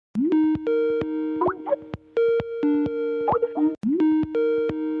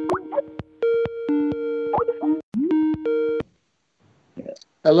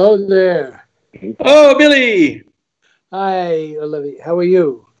Hello there. Oh, Billy. Hi, Olivia. How are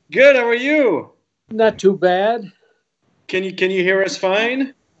you? Good. How are you? Not too bad. Can you hear us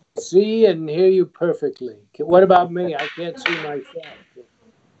fine? See and hear you perfectly. What about me? I can't see myself.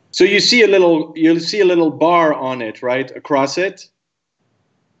 So you'll see a little bar on it, right? Across it?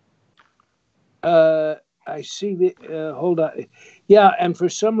 I see the, hold on. Yeah, and for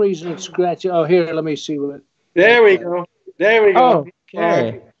some reason it's scratching. Oh, here, let me see what. There we go. There we go. Oh,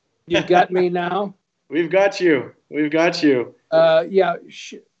 okay. You've got me now? We've got you. We've got you. Yeah,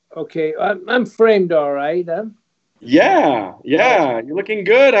 okay. I'm framed all right, huh? Yeah. You're looking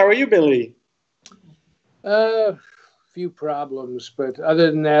good. How are you, Billy? Few problems, but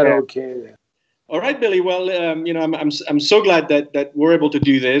other than that, okay. All right, Billy. Well, I'm so glad that we're able to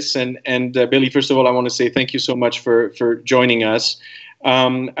do this. And Billy, first of all, I want to say thank you so much for joining us.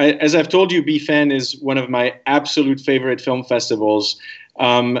 As I've told you, BIFAN is one of my absolute favorite film festivals.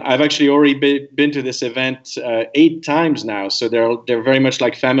 I've actually already been to this event 8 times now, so they're very much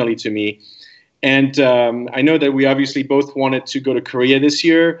like family to me. And I know that we obviously both wanted to go to Korea this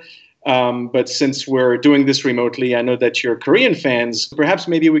year. But since we're doing this remotely, I know that you're Korean fans. Perhaps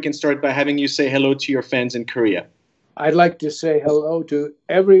maybe we can start by having you say hello to your fans in Korea. I'd like to say hello to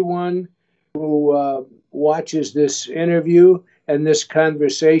everyone who watches this interview and this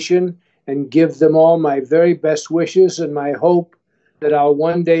conversation, and give them all my very best wishes and my hope that I'll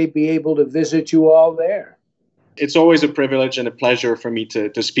one day be able to visit you all there. It's always a privilege and a pleasure for me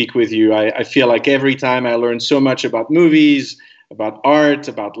to speak with you. I feel like every time I learn so much about movies, about art,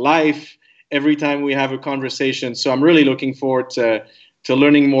 about life, every time we have a conversation. So I'm really looking forward to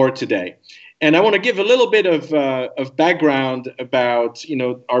learning more today. And I want to give a little bit of background about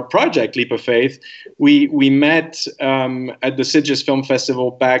our project, Leap of Faith. We met at the Sitges Film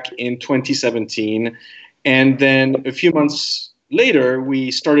Festival back in 2017. And then a few months later, we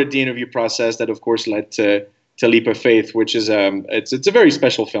started the interview process that, of course, led to Leap of Faith, which is it's a very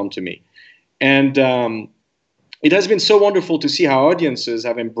special film to me. And it has been so wonderful to see how audiences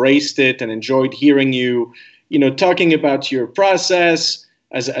have embraced it and enjoyed hearing you, talking about your process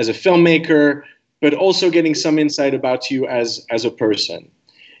as a filmmaker, but also getting some insight about you as a person.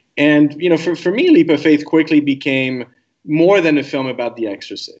 And, for me, Leap of Faith quickly became more than a film about The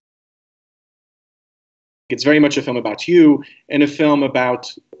Exorcist. It's very much a film about you and a film about,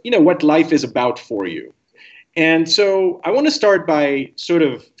 what life is about for you. And so I want to start by sort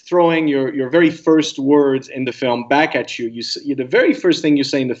of throwing your very first words in the film back at you. The very first thing you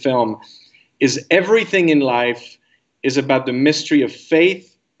say in the film is everything in life is about the mystery of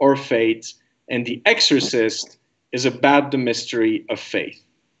faith or fate, and The Exorcist is about the mystery of faith.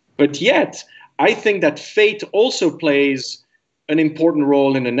 But yet, I think that fate also plays an important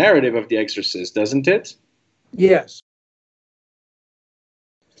role in the narrative of The Exorcist, doesn't it? Yes.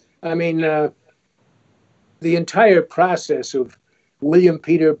 I mean, the entire process of William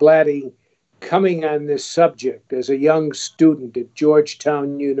Peter Blatty coming on this subject as a young student at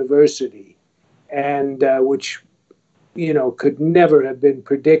Georgetown University, and which, could never have been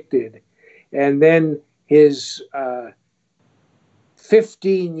predicted. And then his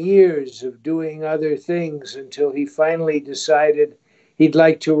 15 years of doing other things until he finally decided he'd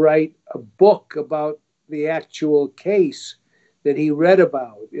like to write a book about the actual case that he read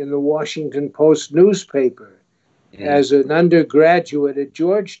about in the Washington Post newspaper as an undergraduate at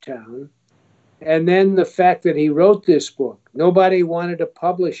Georgetown. And then the fact that he wrote this book, nobody wanted to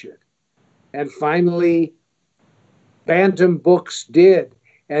publish it. And finally, Bantam Books did.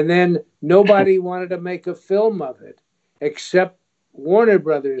 And then nobody wanted to make a film of it, except Warner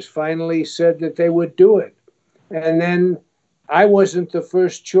Brothers finally said that they would do it. And then I wasn't the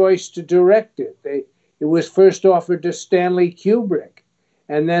first choice to direct it. It was first offered to Stanley Kubrick,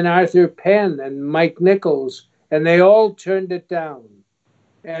 and then Arthur Penn and Mike Nichols, and they all turned it down.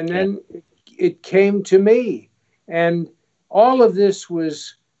 And then it came to me. And all of this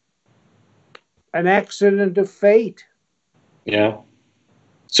was an accident of fate. Yeah.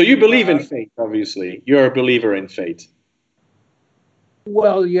 So you believe in fate, obviously. You're a believer in fate.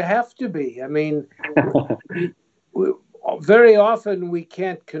 Well, you have to be. I mean, very often we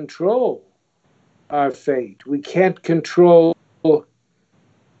can't control our fate. We can't control.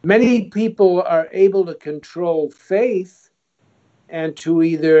 Many people are able to control faith and to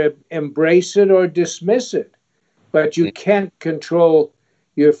either embrace it or dismiss it, but you can't control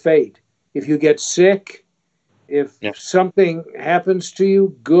your fate. If you get sick, if something happens to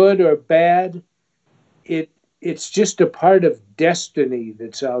you, good or bad, it's just a part of destiny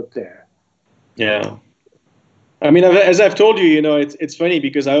that's out there. Yeah. I mean, as I've told you, it's funny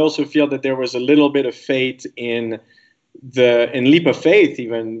because I also feel that there was a little bit of fate in Leap of Faith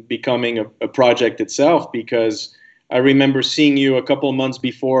even becoming a project itself, because I remember seeing you a couple of months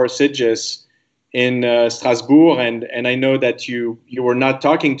before Sitges in Strasbourg, and I know that you were not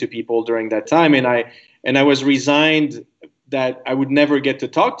talking to people during that time, and I was resigned that I would never get to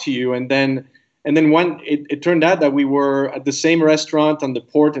talk to you, and then it turned out that we were at the same restaurant on the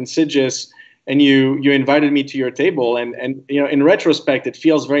port in Sitges, and you invited me to your table, and in retrospect it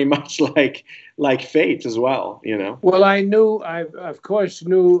feels very much like fate as well, Well, I of course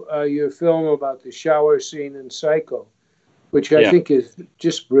knew your film about the shower scene in Psycho, which I think is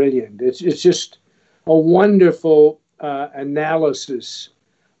just brilliant. It's just a wonderful analysis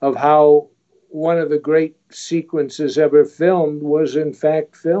of how one of the great sequences ever filmed was in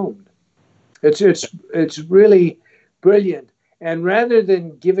fact filmed. It's really brilliant. And rather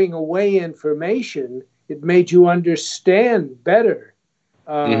than giving away information, it made you understand better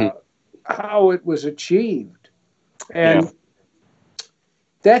how it was achieved. And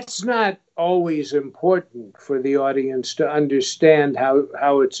that's not always important for the audience to understand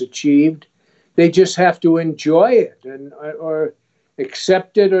how it's achieved. They just have to enjoy it or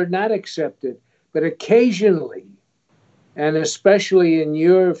accept it or not accept it. But occasionally, and especially in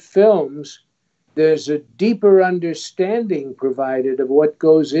your films, there's a deeper understanding provided of what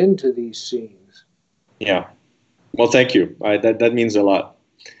goes into these scenes. Yeah. Well, thank you. That means a lot.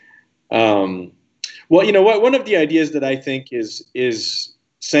 Well, you know what? One of the ideas that I think is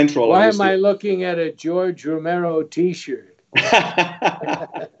central. Why am I looking at a George Romero T-shirt?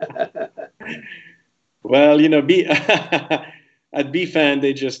 Well, at BIFAN,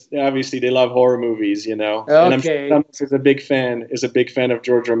 they love horror movies, And I'm sure Thomas is a big fan of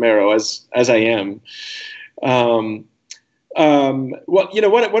George Romero, as I am. Well,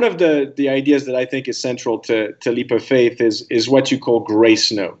 one of the ideas that I think is central to Leap of Faith is what you call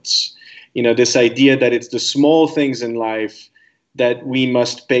grace notes. This idea that it's the small things in life that we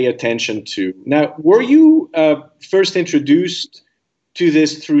must pay attention to. Now, were you first introduced to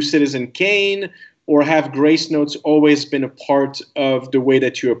this through Citizen Kane, or have grace notes always been a part of the way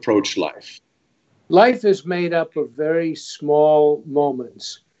that you approach life? Life is made up of very small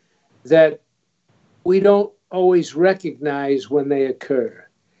moments that we don't always recognize when they occur.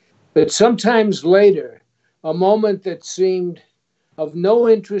 But sometimes later, a moment that seemed of no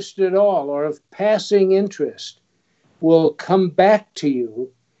interest at all or of passing interest will come back to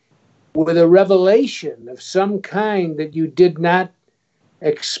you with a revelation of some kind that you did not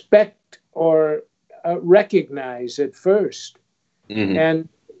expect or recognize at first. Mm-hmm. And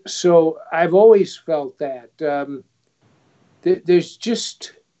so I've always felt that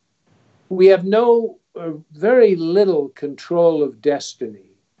we have very little control of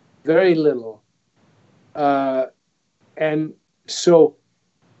destiny, very little. And so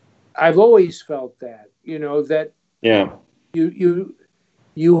I've always felt that, that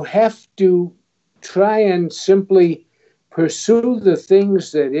you have to try and simply pursue the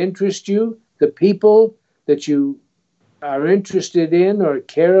things that interest you, the people that you are interested in or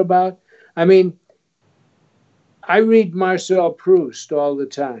care about. I mean, I read Marcel Proust all the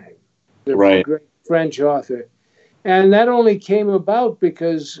time, the great French author. And that only came about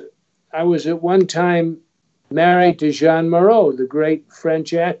because I was at one time married to Jeanne Moreau, the great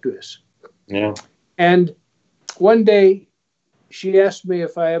French actress. Yeah. And one day she asked me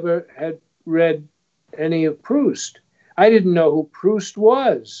if I ever had read any of Proust. I didn't know who Proust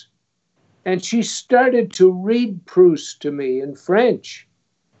was. And she started to read Proust to me in French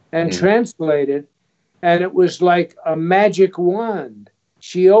and translate it. And it was like a magic wand.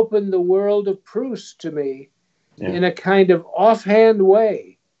 She opened the world of Proust to me in a kind of offhand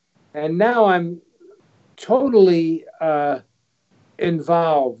way. And now I'm totally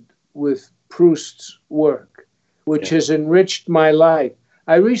involved with Proust's work, which has enriched my life.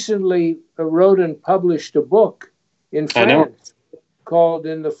 I recently wrote and published a book in France called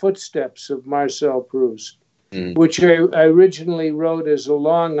In the Footsteps of Marcel Proust, which I originally wrote as a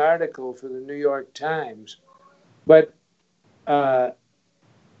long article for the New York Times. But I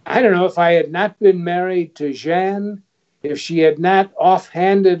don't know, if I had not been married to Jeanne, if she had not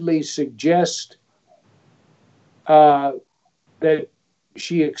offhandedly suggested that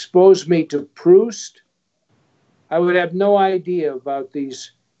she exposed me to Proust, I would have no idea about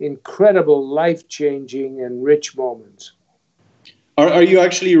these incredible, life-changing and rich moments. Are you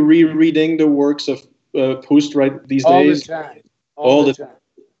actually rereading the works of Proust these days? All the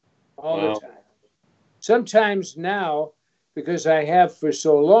time. Sometimes now, because I have for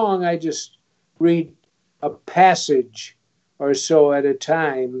so long, I just read a passage or so at a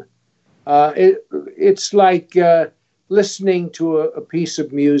time. It's like listening to a piece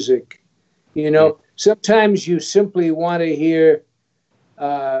of music. Sometimes you simply want to hear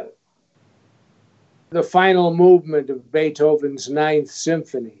the final movement of Beethoven's Ninth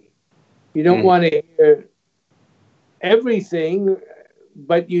Symphony. You don't want to hear everything,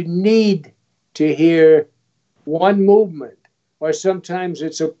 but you need to hear one movement, or sometimes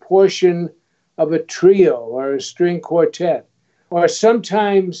it's a portion of a trio or a string quartet, or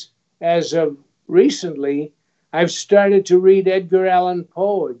sometimes, as of recently, I've started to read Edgar Allan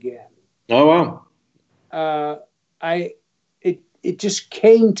Poe again. Oh, wow. It just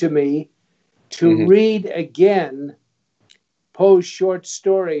came to me to read again Poe's short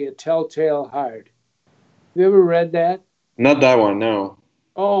story, A Telltale Heart. Have you ever read that? Not that one, no.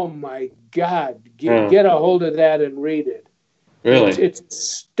 Oh my God! Get a hold of that and read it. Really? It's a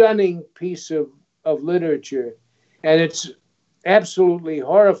stunning piece of literature, and it's absolutely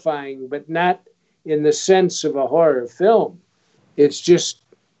horrifying, but not in the sense of a horror film. It's just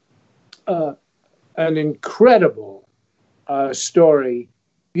an incredible story,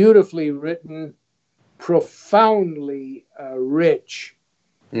 beautifully written, profoundly rich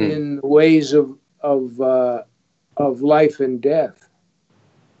in the ways of life and death.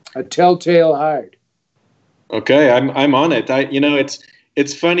 A Telltale Heart. Okay, I'm on it.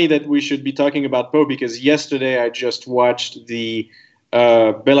 It's funny that we should be talking about Poe, because yesterday I just watched the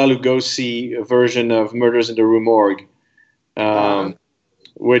Bela Lugosi version of Murders in the Rue Morgue,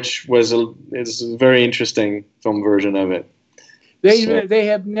 which is a very interesting film version of it. They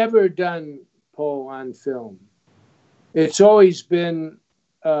have never done Poe on film. It's always been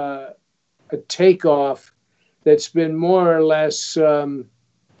a takeoff that's been more or less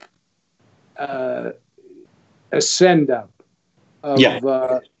a send-up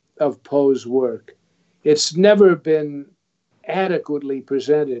of Poe's work. It's never been adequately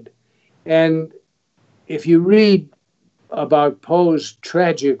presented. And if you read about Poe's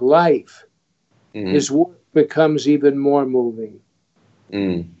tragic life, his work becomes even more moving.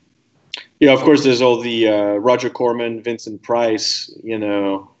 Yeah, of course, there's all the Roger Corman, Vincent Price,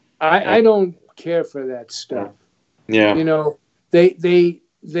 I don't care for that stuff. Yeah.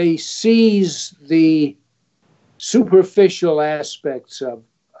 They seize the superficial aspects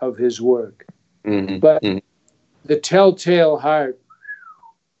of his work. But The Telltale Heart,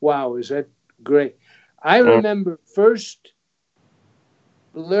 wow, is that great. I remember first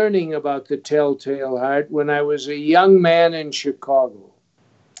learning about The Telltale Heart when I was a young man in Chicago.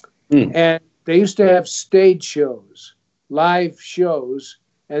 And they used to have stage shows, live shows,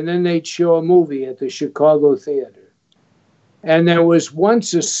 and then they'd show a movie at the Chicago Theater. And there was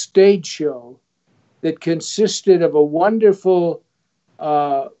once a stage show that consisted of a wonderful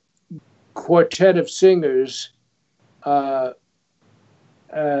quartet of singers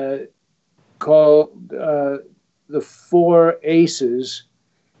called the Four Aces,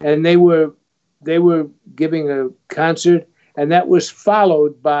 and they were giving a concert, and that was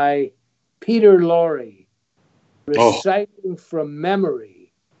followed by Peter Lorre reciting from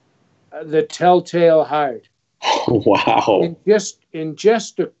memory The Telltale Heart. Wow! In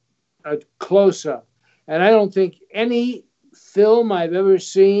just a close-up, and I don't think any film I've ever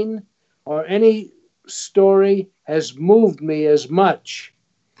seen or any story has moved me as much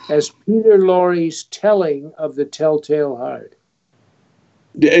as Peter Lorre's telling of The Telltale Heart.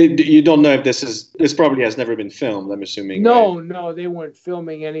 You don't know if this probably has never been filmed, I'm assuming. No, right? No, they weren't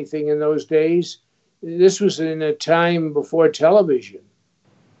filming anything in those days. This was in a time before television.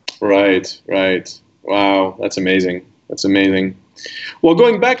 Right. Wow, that's amazing. Well,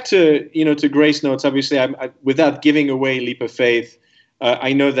 going back to Grace Notes, obviously, without giving away Leap of Faith,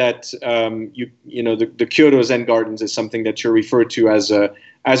 I know that the Kyoto Zen Gardens is something that you're referred to as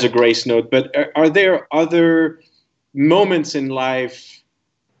a Grace Note. But are there other moments in life,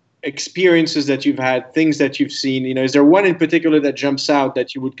 experiences that you've had, things that you've seen? Is there one in particular that jumps out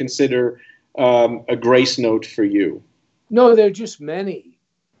that you would consider a Grace Note for you? No, there are just many.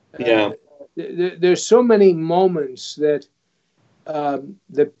 Yeah. There's so many moments that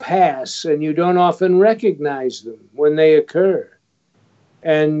pass, and you don't often recognize them when they occur,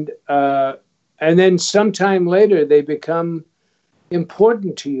 and then sometime later they become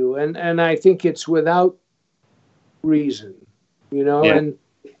important to you, and I think it's without reason,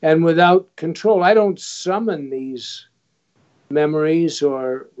 and without control. I don't summon these memories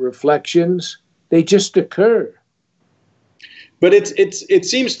or reflections; they just occur. But it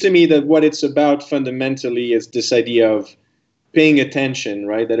seems to me that what it's about fundamentally is this idea of paying attention,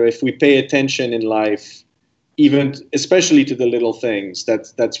 right? That if we pay attention in life, even especially to the little things,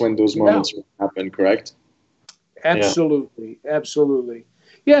 that's when those moments will happen, correct? Absolutely.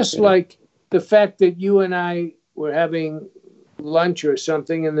 Yes, like the fact that you and I were having lunch or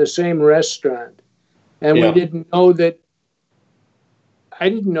something in the same restaurant, And we didn't know that. I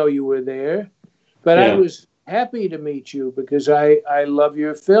didn't know you were there, but I was happy to meet you because I love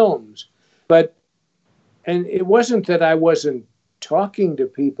your films. And it wasn't that I wasn't talking to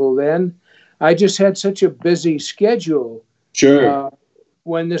people then. I just had such a busy schedule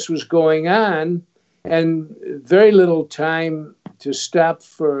when this was going on, and very little time to stop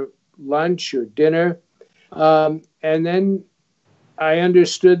for lunch or dinner. And then I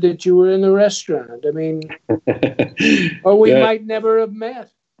understood that you were in the restaurant. I mean, or we might never have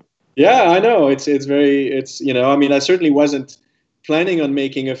met. Yeah, I know. It's I mean, I certainly wasn't planning on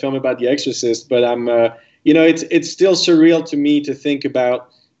making a film about The Exorcist, but I'm, it's still surreal to me to think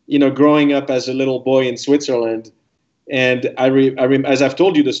about, growing up as a little boy in Switzerland. And as I've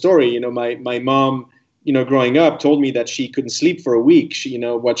told you the story, my mom, growing up told me that she couldn't sleep for a week,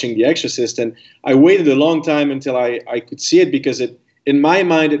 watching The Exorcist. And I waited a long time until I could see it, because in my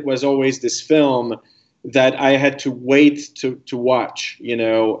mind, it was always this film that I had to wait to watch,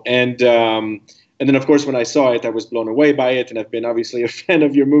 and then, of course, when I saw it, I was blown away by it. And I've been obviously a fan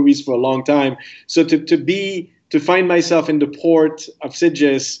of your movies for a long time. So to find myself in the port of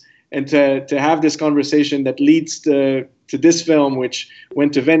Sitges and to have this conversation that leads to this film, which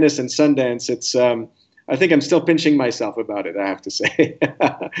went to Venice and Sundance, it's I think I'm still pinching myself about it, I have to say.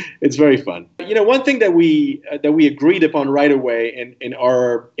 It's very fun. One thing that we agreed upon right away in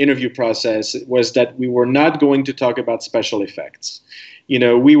our interview process was that we were not going to talk about special effects.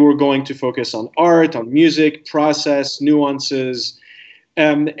 We were going to focus on art, on music, process, nuances.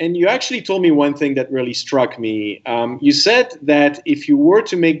 And you actually told me one thing that really struck me. You said that if you were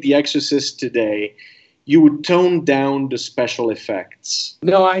to make The Exorcist today, you would tone down the special effects.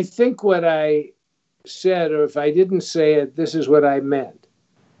 No, I think what I said, or if I didn't say it, this is what I meant.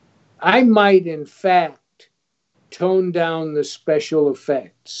 I might, in fact, tone down the special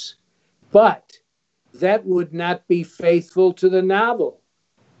effects, but that would not be faithful to the novel.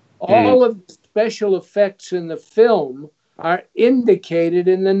 All of the special effects in the film are indicated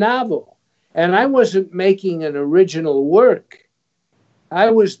in the novel. And I wasn't making an original work.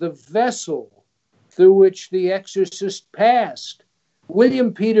 I was the vessel through which The Exorcist passed.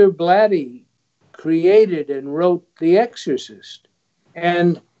 William Peter Blatty created and wrote The Exorcist.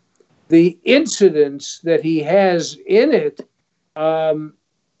 And the incidents that he has in it are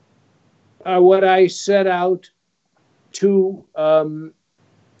what I set out to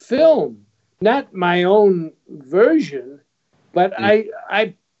film. Not my own version, but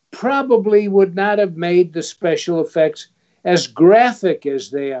I probably would not have made the special effects as graphic as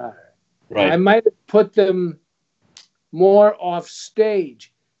they are. Right. I might have put them more off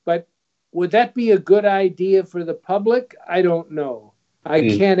stage, but would that be a good idea for the public? I don't know. I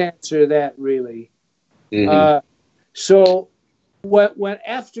can't answer that really. So when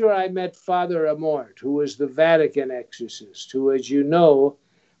after I met Father Amort, who was the Vatican exorcist, who, as you know,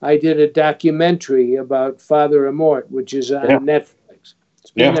 I did a documentary about Father Amort, which is on Netflix.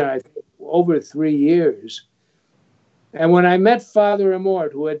 It's been there, I think, over 3 years. And when I met Father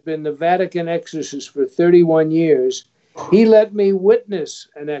Amort, who had been the Vatican exorcist for 31 years, he let me witness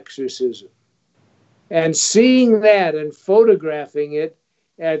an exorcism. And seeing that and photographing it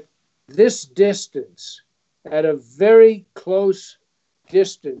at this distance, at a very close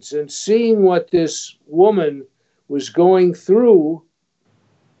distance, and seeing what this woman was going through,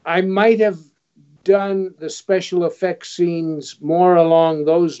 I might have done the special effects scenes more along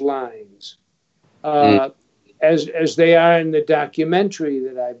those lines, as they are in the documentary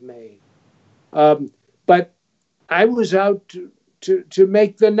that I've made. But I was out to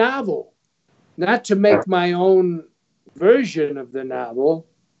make the novel, not to make my own version of the novel,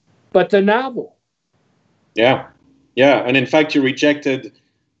 but the novel. Yeah. And in fact, you rejected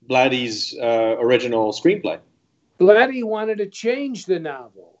Blatty's original screenplay. Blatty wanted to change the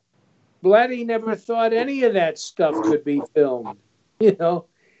novel. Blatty never thought any of that stuff could be filmed.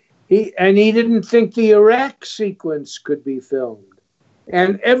 He didn't think the Iraq sequence could be filmed.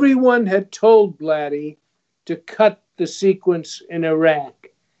 And everyone had told Blatty to cut the sequence in Iraq,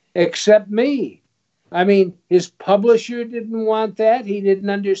 except me. I mean, his publisher didn't want that. He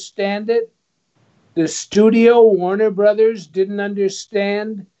didn't understand it. The studio, Warner Brothers, didn't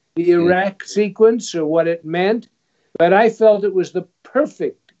understand the Iraq sequence or what it meant. But I felt it was the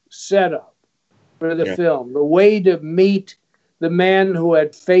perfect setup for the film, the way to meet the man who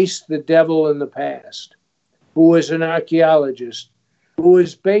had faced the devil in the past, who was an archaeologist, who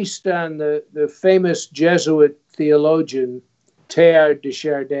was based on the famous Jesuit theologian Teilhard de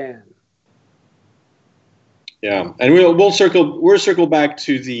Chardin. Yeah, and we'll circle back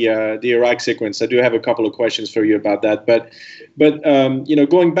to the Iraq sequence. I do have a couple of questions for you about that, but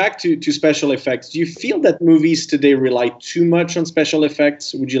going back to special effects, do you feel that movies today rely too much on special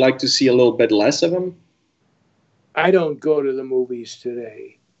effects? Would you like to see a little bit less of them? I don't go to the movies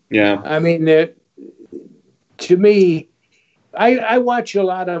today. Yeah, I mean, to me, I watch a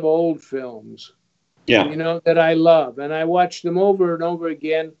lot of old films. Yeah, That I love, and I watch them over and over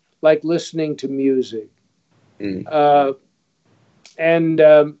again, like listening to music. So I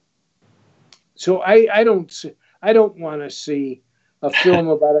don't want to see a film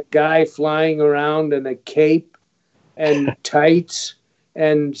about a guy flying around in a cape and tights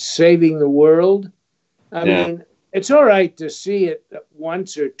and saving the world. I mean, it's all right to see it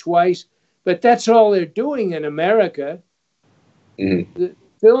once or twice, but that's all they're doing in America. The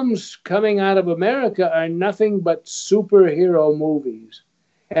films coming out of America are nothing but superhero movies,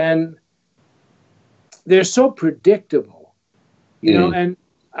 and they're so predictable, and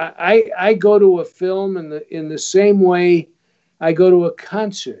I go to a film in the same way I go to a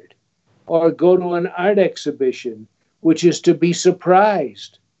concert or go to an art exhibition, which is to be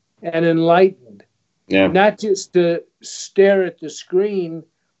surprised and enlightened, not just to stare at the screen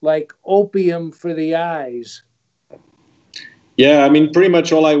like opium for the eyes. Yeah, I mean, pretty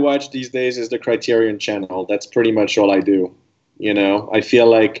much all I watch these days is the Criterion Channel. That's pretty much all I do. I feel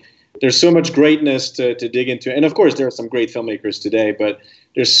like there's so much greatness to dig into. And of course, there are some great filmmakers today, but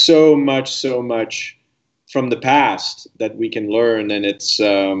there's so much from the past that we can learn. And it's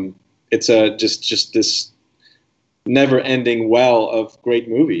just this never-ending well of great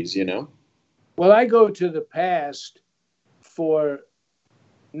movies, Well, I go to the past for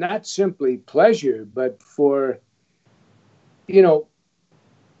not simply pleasure, but for,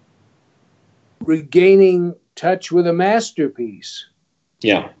 regaining touch with a masterpiece.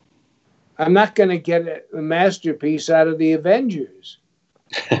 Yeah. I'm not going to get a masterpiece out of the Avengers.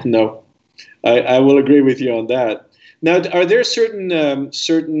 No, I will agree with you on that. Now, are there certain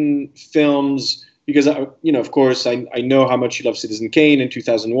films, because, of course, I know how much you love Citizen Kane in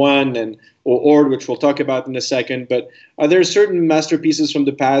 2001 and or which we'll talk about in a second, but are there certain masterpieces from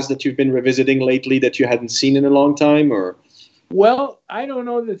the past that you've been revisiting lately that you hadn't seen in a long time? Or? Well, I don't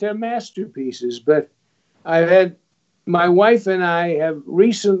know that they're masterpieces, but my wife and I have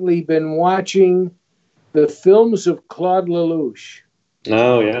recently been watching the films of Claude Lelouch.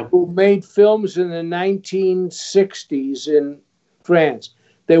 Oh, yeah. Who made films in the 1960s in France.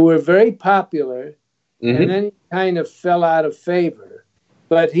 They were very popular, and then he kind of fell out of favor.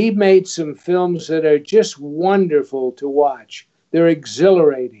 But he made some films that are just wonderful to watch. They're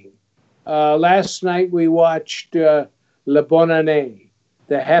exhilarating. Last night we watched La Bonne Année,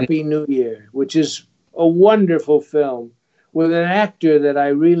 The Happy New Year, which is a wonderful film with an actor that I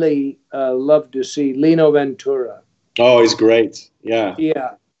really love to see, Lino Ventura. Oh, he's great. Yeah.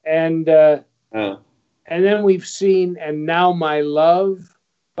 Yeah. And then we've seen And Now My Love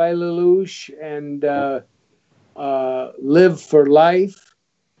by Lelouch and Live for Life.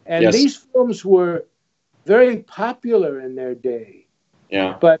 And these films were very popular in their day.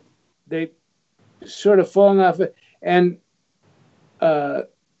 Yeah. But they sort of fallen off. And in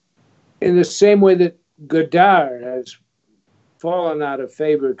the same way that Godard has fallen out of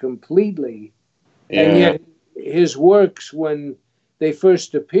favor completely, and yet his works, when they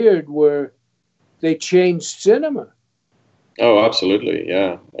first appeared, they changed cinema. Oh, absolutely,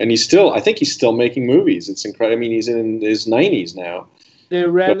 yeah. And I think he's still making movies. It's incredible. I mean, he's in his 90s now. They're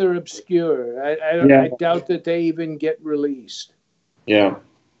rather obscure. I doubt that they even get released. Yeah.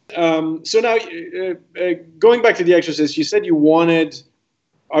 So now, going back to The Exorcist, you said you wanted,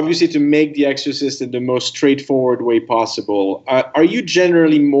 obviously, to make The Exorcist in the most straightforward way possible. Are you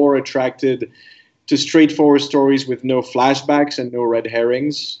generally more attracted to straightforward stories with no flashbacks and no red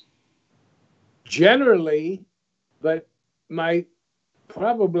herrings? Generally, but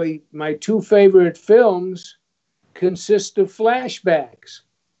probably my two favorite films consist of flashbacks: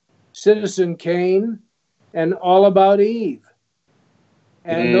 Citizen Kane and All About Eve.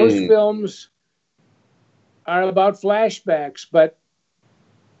 And those films are about flashbacks, but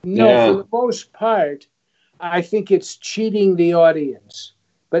for the most part, I think it's cheating the audience,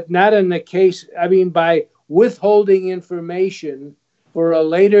 but not in the case, by withholding information for a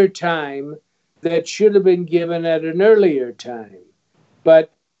later time that should have been given at an earlier time.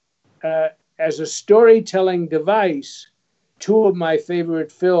 But as a storytelling device, two of my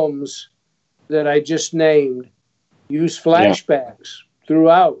favorite films that I just named use flashbacks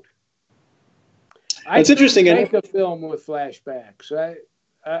throughout. It's interesting. Make a film with flashbacks.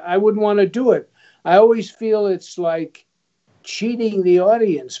 I wouldn't want to do it. I always feel it's like cheating the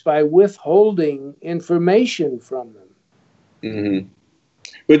audience by withholding information from them. Mm-hmm.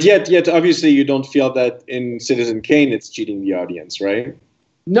 But yet, obviously, you don't feel that in Citizen Kane it's cheating the audience, right?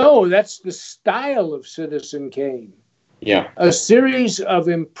 No, that's the style of Citizen Kane. Yeah. A series of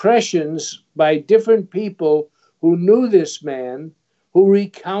impressions by different people who knew this man, who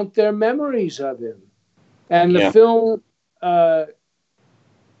recount their memories of him. And the film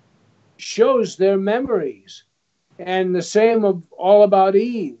shows their memories. And the same of All About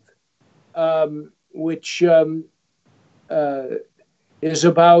Eve, which is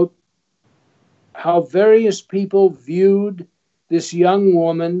about how various people viewed this young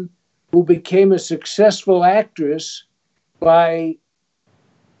woman who became a successful actress by,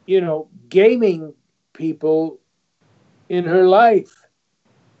 gaming people in her life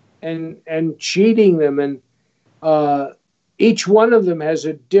and cheating them. And each one of them has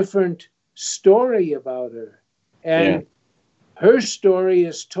a different story about her. And her story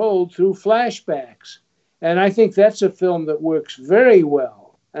is told through flashbacks. And I think that's a film that works very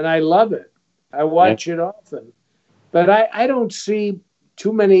well. And I love it. I watch it often. But I don't see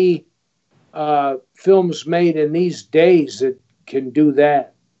too many films made in these days that can do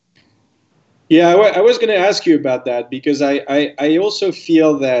that. Yeah, I was going to ask you about that because I also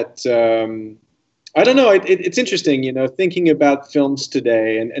feel that, I don't know, it's interesting, thinking about films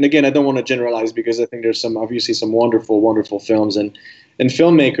today. And again, I don't want to generalize because I think there's obviously some wonderful, wonderful films and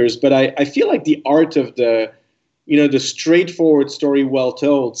filmmakers. But I feel like the art of the straightforward story well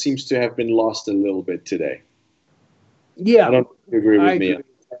told seems to have been lost a little bit today. Yeah, I don't agree with me.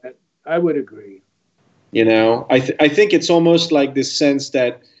 I would agree. I think it's almost like this sense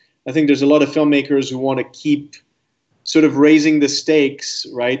that I think there's a lot of filmmakers who want to keep sort of raising the stakes,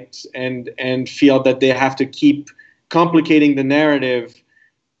 right? And feel that they have to keep complicating the narrative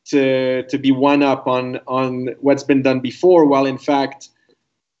to be one up on what's been done before, while in fact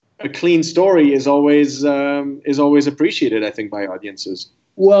a clean story is always appreciated, I think, by audiences.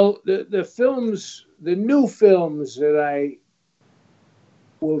 Well, the new films that I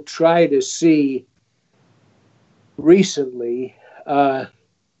will try to see recently are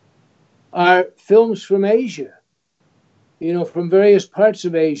films from Asia, from various parts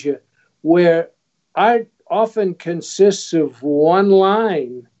of Asia, where art often consists of one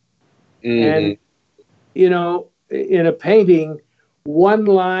line. And, in a painting, one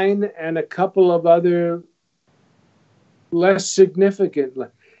line and a couple of other less significant.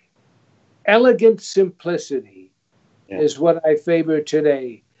 Elegant simplicity is what I favor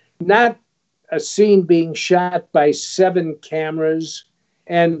today. Not a scene being shot by 7 cameras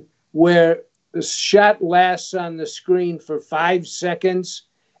and where the shot lasts on the screen for 5 seconds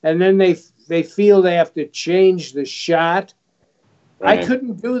and then they feel they have to change the shot. Right. I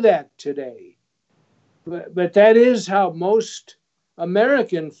couldn't do that today. But that is how most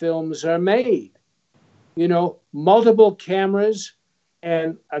American films are made. Multiple cameras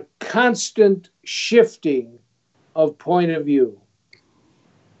and a constant shifting of point of view.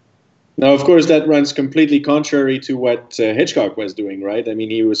 Now, of course, that runs completely contrary to what Hitchcock was doing, right? I mean,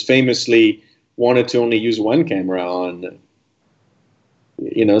 he was famously wanted to only use one camera on,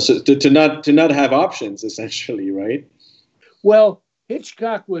 so to not have options, essentially, right? Well,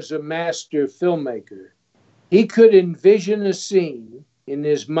 Hitchcock was a master filmmaker. He could envision a scene in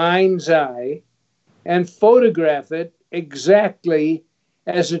his mind's eye and photograph it exactly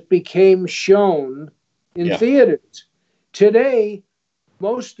as it became shown in theaters. Today,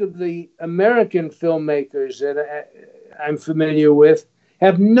 most of the American filmmakers that I'm familiar with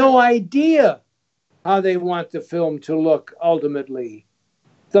have no idea how they want the film to look ultimately.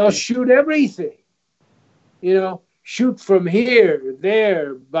 They'll shoot everything, shoot from here,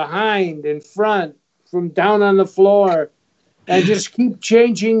 there, behind, in front, from down on the floor, and just keep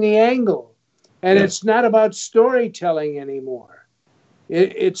changing the angle. And it's not about storytelling anymore.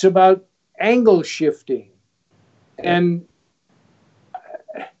 It's about angle shifting. And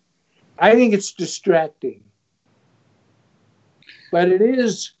I think it's distracting. But it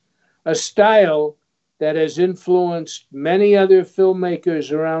is a style that has influenced many other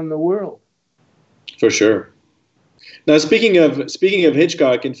filmmakers around the world. For sure. Now, speaking of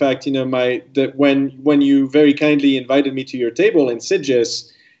Hitchcock, in fact, when you very kindly invited me to your table in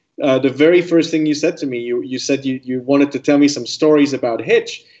Sitges, the very first thing you said to me, you said you wanted to tell me some stories about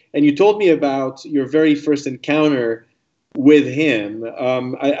Hitch, and you told me about your very first encounter with him.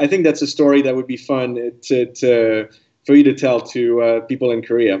 I think that's a story that would be fun for you to tell to people in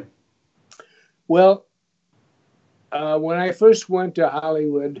Korea. Well, when I first went to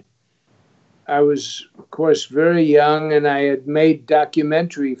Hollywood, I was, of course, very young, and I had made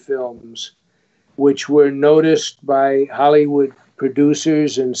documentary films which were noticed by Hollywood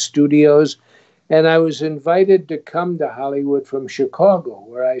producers and studios. And I was invited to come to Hollywood from Chicago,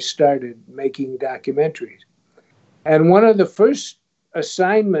 where I started making documentaries. And one of the first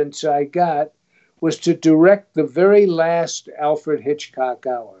assignments I got was to direct the very last Alfred Hitchcock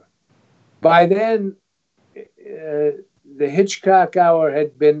hour. By then, the Hitchcock hour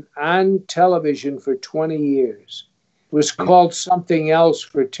had been on television for 20 years. It was called something else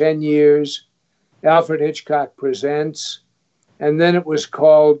for 10 years, Alfred Hitchcock Presents. And then it was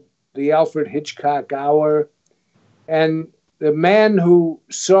called the Alfred Hitchcock Hour. And the man who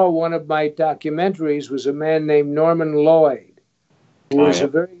saw one of my documentaries was a man named Norman Lloyd, who was a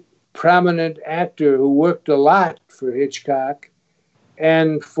very prominent actor who worked a lot for Hitchcock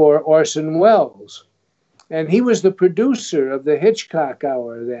and for Orson Welles. And he was the producer of the Hitchcock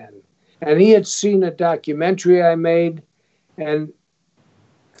Hour then. And he had seen a documentary I made, and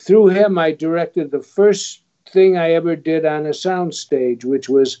through him I directed the first thing I ever did on a soundstage, which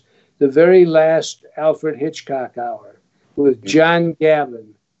was the very last Alfred Hitchcock Hour with John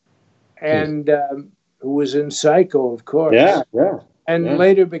Gavin, and who was in Psycho, of course. And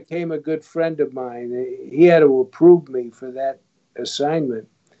later became a good friend of mine. He had to approve me for that assignment.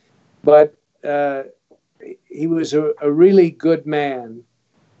 But he was a really good man.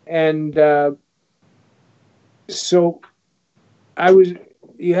 And so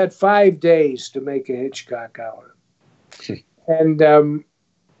you had 5 days to make a Hitchcock hour. And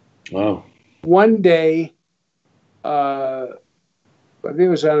wow. One day, I think it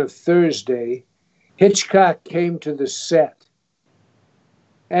was on a Thursday, Hitchcock came to the set.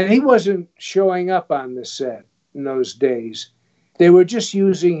 And he wasn't showing up on the set in those days. They were just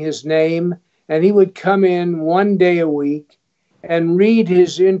using his name, and he would come in 1 day a week and read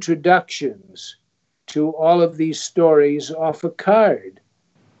his introductions to all of these stories off a card.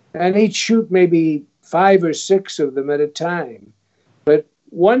 And he'd shoot maybe 5 or 6 of them at a time. But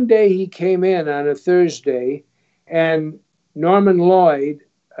one day he came in on a Thursday, and Norman Lloyd,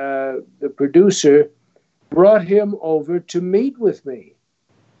 the producer, brought him over to meet with me.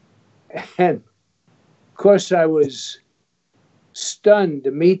 And of course I was stunned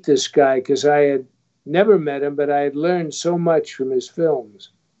to meet this guy because I had never met him, but I had learned so much from his films.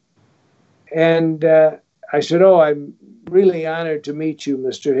 And I said, "Oh, I'm really honored to meet you,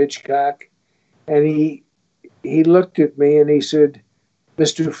 Mr. Hitchcock." And he looked at me and he said,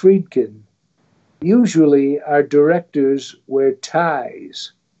 "Mr. Friedkin, usually our directors wear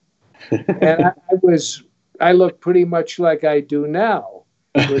ties." And I looked pretty much like I do now,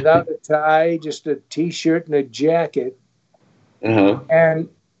 without a tie, just a T-shirt and a jacket. And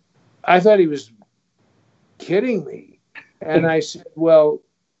I thought he was kidding me. And I said, "Well,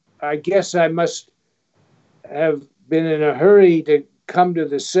 I guess I must have been in a hurry to come to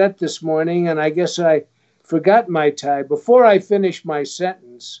the set this morning, and I guess I forgot my tie." Before I finished my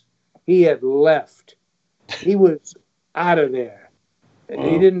sentence, he had left. He was out of there.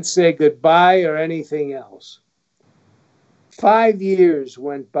 He didn't say goodbye or anything else. 5 years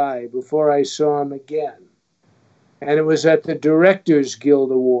went by before I saw him again. And it was at the Directors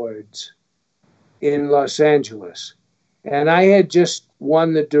Guild Awards in Los Angeles. And I had just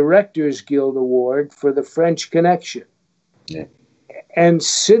won the Directors Guild Award for The French Connection. Yeah. And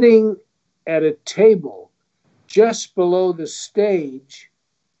sitting at a table just below the stage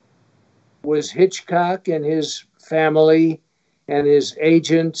was Hitchcock and his family and his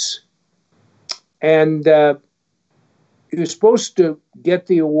agents. And he was supposed to get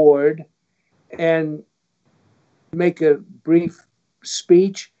the award and make a brief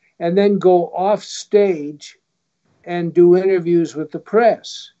speech and then go off stage and do interviews with the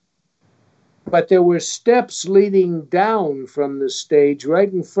press. But there were steps leading down from the stage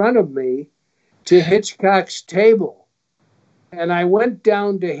right in front of me to Hitchcock's table. And I went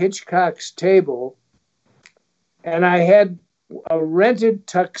down to Hitchcock's table, and I had a rented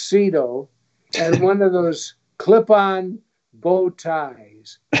tuxedo and one of those clip-on bow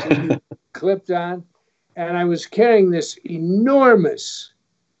ties that you clipped on. And I was carrying this enormous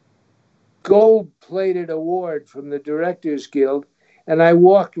gold-plated award from the Directors Guild. And I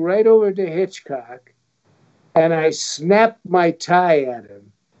walked right over to Hitchcock, and I snapped my tie at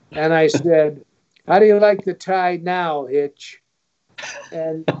him. And I said, "How do you like the tie now, Hitch?"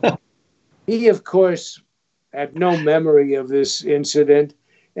 And he, of course, had no memory of this incident.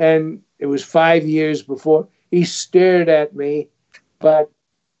 And it was 5 years before. He stared at me, but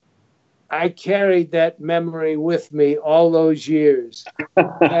I carried that memory with me all those years.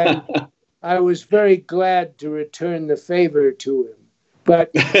 And I was very glad to return the favor to him.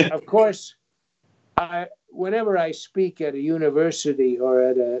 But, of course, whenever I speak at a university or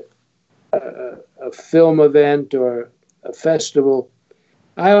at a a film event or a festival,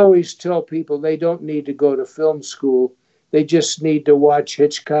 I always tell people they don't need to go to film school. They just need to watch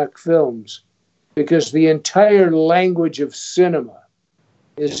Hitchcock films, because the entire language of cinema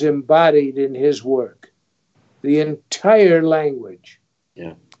is embodied in his work. The entire language.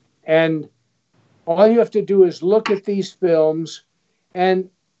 Yeah. And all you have to do is look at these films and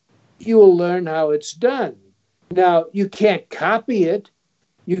you will learn how it's done. Now, you can't copy it.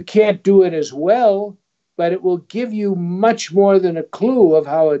 You can't do it as well, but it will give you much more than a clue of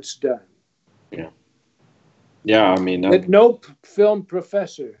how it's done. Yeah. Yeah, I mean... that no film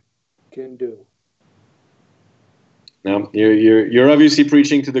professor can do. No, you're obviously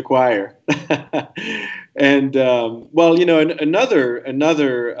preaching to the choir. And, well, you know, another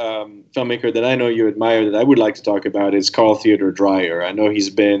filmmaker that I know you admire that I would like to talk about is Carl Theodor Dreyer. I know he's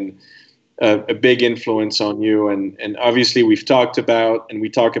been a big influence on you. And obviously we've talked about, and we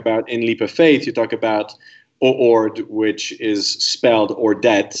talk about in Leap of Faith, you talk about Ord, which is spelled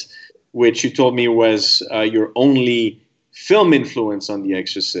Ordette, which you told me was your only film influence on The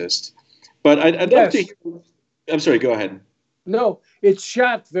Exorcist. But I'd love to hear... I'm sorry, go ahead. No, it's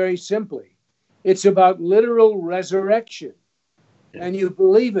shot very simply. It's about literal resurrection. Yeah. And you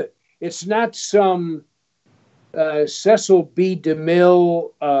believe it. It's not some Cecil B.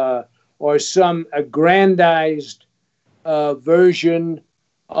 DeMille or some aggrandized version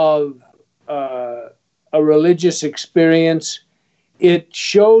of a religious experience. It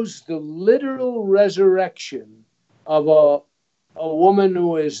shows the literal resurrection of a woman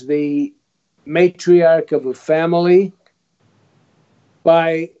who is the matriarch of a family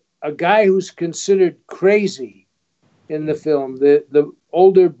by a guy who's considered crazy in the film, the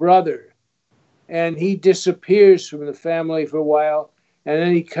older brother. And he disappears from the family for a while, and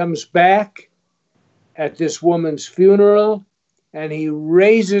then he comes back at this woman's funeral, and he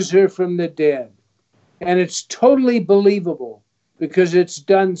raises her from the dead. And it's totally believable because it's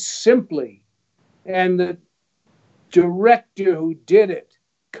done simply. And the director who did it,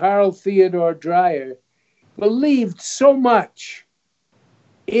 Carl Theodor Dreyer, believed so much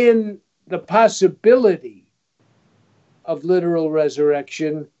in the possibility of literal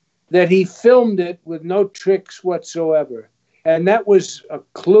resurrection that he filmed it with no tricks whatsoever. And that was a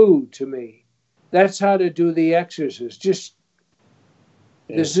clue to me. That's how to do The Exorcist. Just,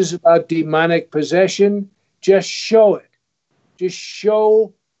 yeah. This is about demonic possession. Just show it. Just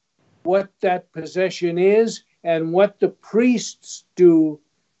show what that possession is and what the priests do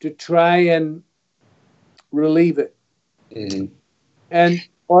to try and relieve it. Mm-hmm.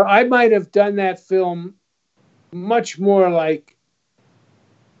 Or I might have done that film much more like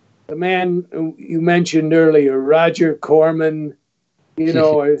the man you mentioned earlier, Roger Corman, you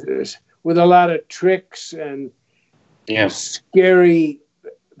know, with a lot of tricks and scary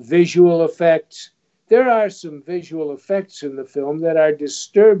visual effects. There are some visual effects in the film that are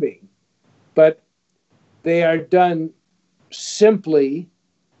disturbing, but they are done simply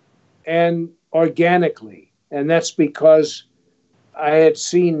and organically. And that's because I had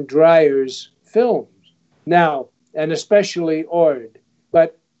seen Dreyer's films now, and especially Ord.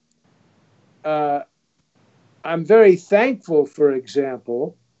 But I'm very thankful, for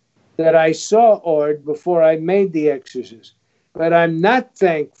example, that I saw Ord before I made The Exorcist. But I'm not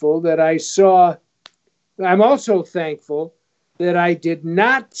thankful that I'm also thankful that I did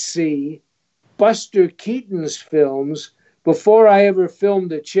not see Buster Keaton's films before I ever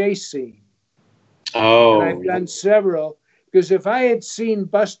filmed a chase scene. Oh. And I've done several, because if I had seen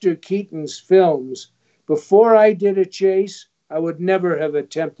Buster Keaton's films before I did a chase, I would never have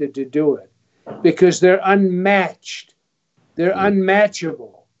attempted to do it, because they're unmatched. They're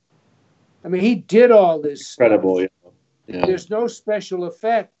unmatchable. I mean, he did all this incredible stuff. Yeah. There's no special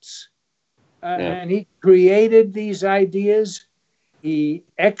effects. And he created these ideas. He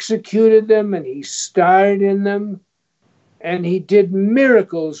executed them and he starred in them. And he did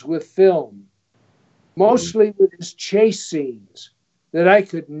miracles with film, mostly with his chase scenes that I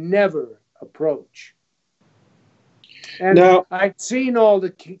could never approach. And now, I'd seen all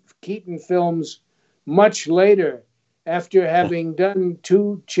the Keaton films much later, after having done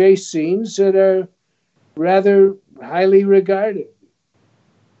 2 chase scenes that are rather highly regarded.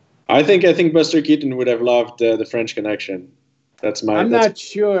 I think Buster Keaton would have loved The French Connection. I'm not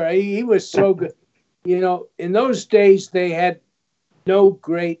sure. He was so good. You know, in those days, they had no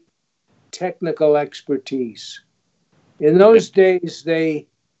great technical expertise. In those days,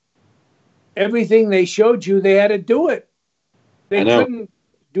 everything they showed you, they had to do it. They couldn't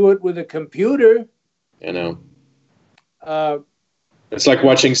do it with a computer. I know. It's like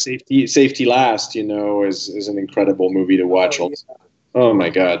watching Safety Last, you know, is an incredible movie to watch. Also. Yeah. Oh, my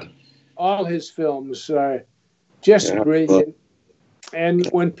God. all his films are just brilliant. And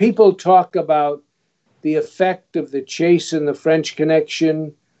when people talk about the effect of The Chase and The French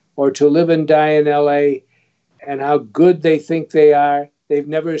Connection or To Live and Die in L.A. and how good they think they are, they've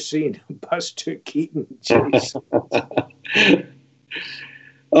never seen Buster Keaton chase.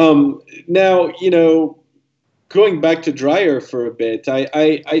 Now, you know, going back to Dreyer for a bit,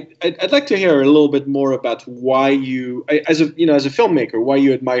 I'd like to hear a little bit more about why you, as a filmmaker, why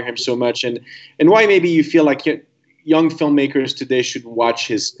you admire him so much, and why maybe you feel like young filmmakers today should watch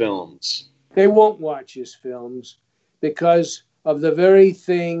his films. They won't watch his films because of the very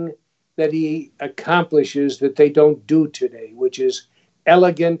thing that he accomplishes that they don't do today, which is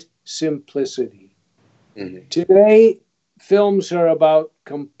elegant simplicity. Mm-hmm. Today, films are about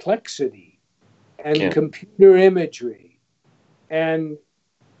complexity and computer imagery, and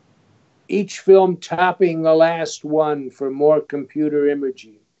each film topping the last one for more computer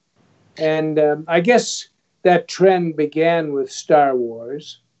imaging. And I guess that trend began with Star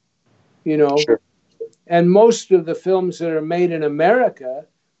Wars, you know, sure. And most of the films that are made in America,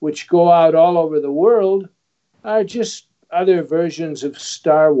 which go out all over the world, are just other versions of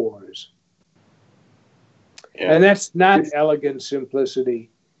Star Wars. Yeah. And that's not elegant simplicity.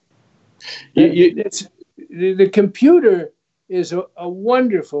 The computer is a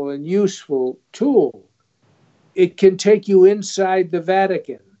wonderful and useful tool. It can take you inside the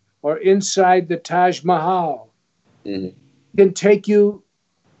Vatican or inside the Taj Mahal. Mm-hmm. It can take you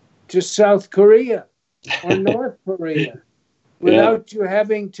to South Korea or North Korea without you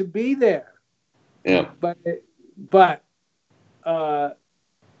having to be there. Yeah. But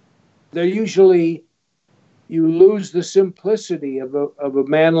they're usually, you lose the simplicity of a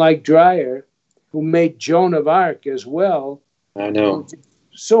man like Dreyer, who made Joan of Arc as well. I know.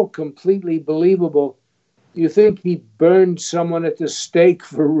 So completely believable. You think he burned someone at the stake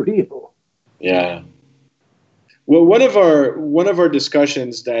for real. Yeah. Well, one of our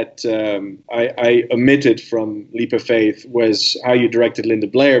discussions that I omitted from Leap of Faith was how you directed Linda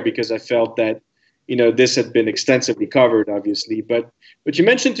Blair, because I felt that, you know, this had been extensively covered, obviously. But you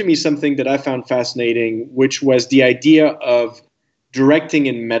mentioned to me something that I found fascinating, which was the idea of directing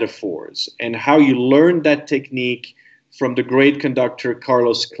in metaphors and how you learned that technique from the great conductor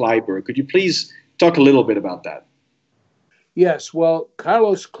Carlos Kleiber. Could you please talk a little bit about that? Yes. Well,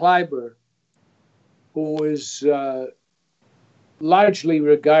 Carlos Kleiber, who is largely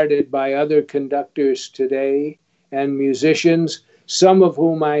regarded by other conductors today and musicians, some of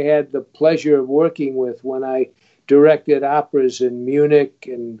whom I had the pleasure of working with when I directed operas in Munich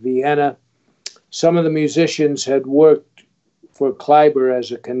and Vienna. Some of the musicians had worked for Kleiber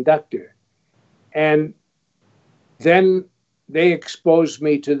as a conductor. And then they exposed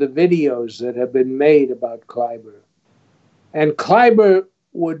me to the videos that have been made about Kleiber. And Kleiber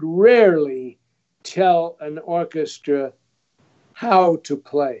would rarely tell an orchestra how to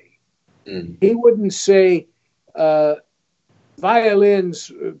play. Mm. He wouldn't say,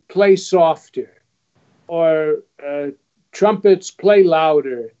 violins play softer, or trumpets play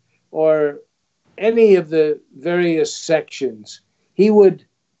louder, or any of the various sections. He would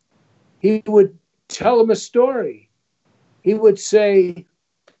tell them a story. He would say,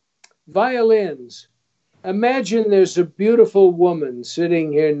 violins, imagine there's a beautiful woman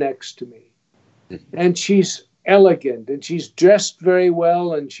sitting here next to me, and she's elegant, and she's dressed very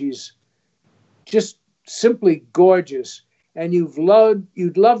well, and she's just simply gorgeous, and you'd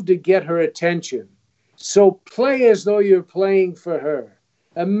love to get her attention. So play as though you're playing for her.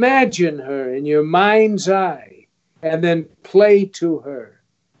 Imagine her in your mind's eye, and then play to her.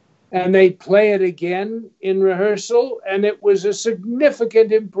 And they'd play it again in rehearsal, and it was a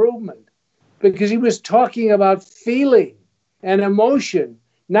significant improvement because he was talking about feeling and emotion,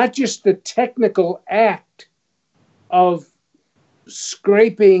 not just the technical act of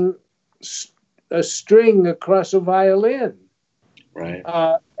scraping a string across a violin. Right.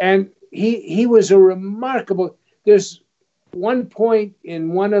 And he was a remarkable. There's one point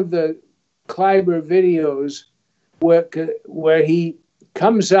in one of the Kleiber videos where he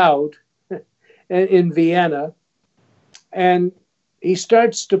comes out in Vienna, and he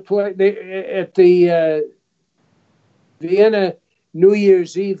starts to play at the Vienna New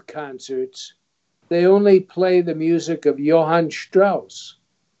Year's Eve concerts. They only play the music of Johann Strauss,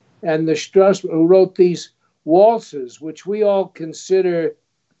 and the Strauss who wrote these waltzes, which we all consider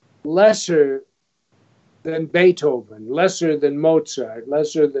lesser than Beethoven, lesser than Mozart,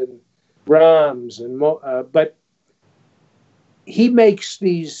 lesser than Brahms, but he makes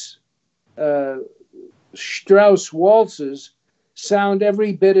these Strauss waltzes sound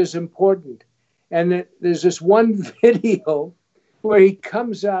every bit as important. And there's this one video where he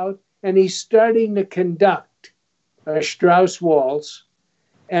comes out and he's starting to conduct a Strauss waltz,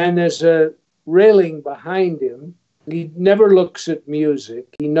 and there's a railing behind him. He never looks at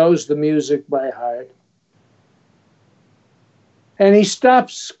music. He knows the music by heart. And he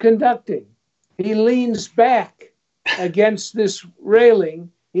stops conducting. He leans back against this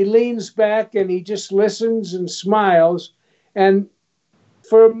railing. He leans back and he just listens and smiles. And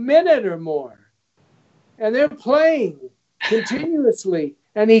for a minute or more, and they're playing continuously.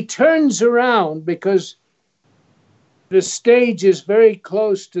 And he turns around because the stage is very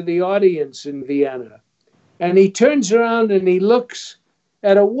close to the audience in Vienna. And he turns around and he looks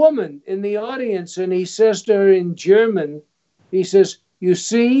at a woman in the audience and he says to her in German, he says, "You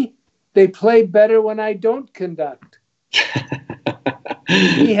see, they play better when I don't conduct."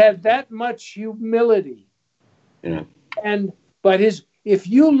 He had that much humility. Yeah. But if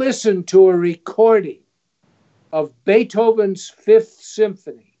you listen to a recording of Beethoven's Fifth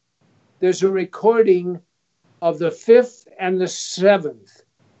Symphony, there's a recording of the fifth and the seventh,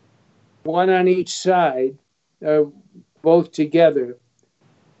 one on each side, both together.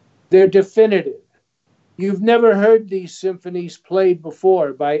 They're definitive. You've never heard these symphonies played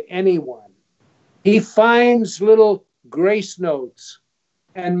before by anyone. He finds little grace notes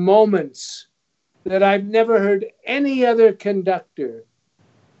and moments that I've never heard any other conductor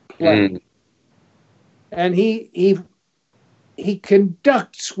play. And he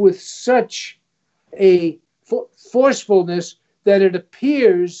conducts with such a forcefulness that it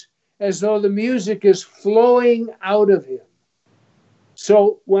appears as though the music is flowing out of him.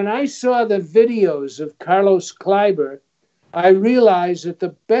 So when I saw the videos of Carlos Kleiber, I realized that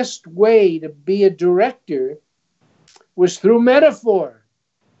the best way to be a director was through metaphor,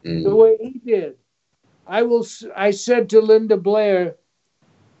 the way he did. I said to Linda Blair,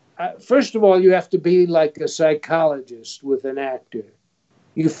 first of all, you have to be like a psychologist with an actor.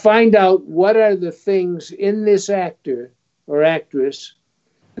 You find out what are the things in this actor or actress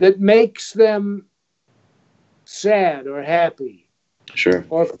that makes them sad or happy. Sure.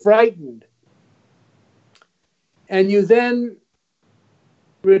 Or frightened. And you then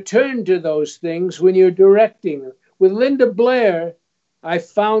return to those things when you're directing. With Linda Blair, I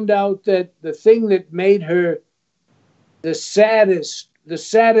found out that the thing that made her the saddest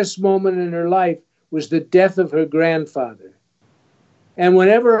moment in her life was the death of her grandfather. And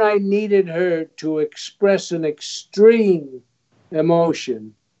whenever I needed her to express an extreme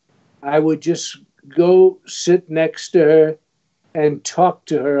emotion, I would just go sit next to her and talk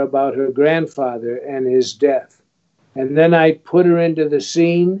to her about her grandfather and his death. And then I'd put her into the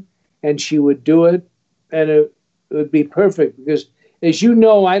scene and she would do it, and it would be perfect because, as you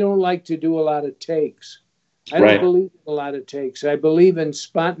know, I don't like to do a lot of takes. I don't believe in a lot of takes. I believe in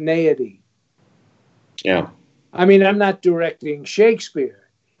spontaneity. Yeah. I mean, I'm not directing Shakespeare.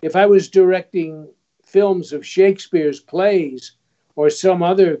 If I was directing films of Shakespeare's plays or some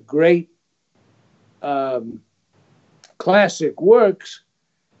other great classic works,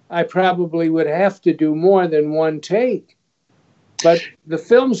 I probably would have to do more than one take. But the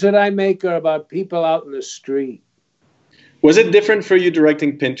films that I make are about people out in the street. Was it different for you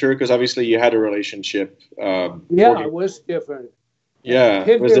directing Pinter? Because obviously you had a relationship. Yeah, it was different. Yeah.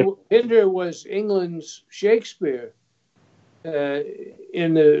 Pinter was England's Shakespeare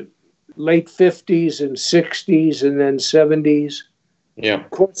in the late 50s and 60s and then 70s. Yeah. Of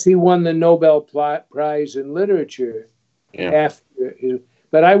course, he won the Nobel Prize in Literature after.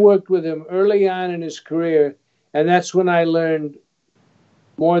 But I worked with him early on in his career, and that's when I learned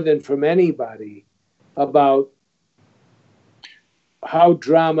more than from anybody about how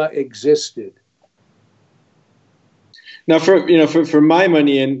drama existed. Now, for my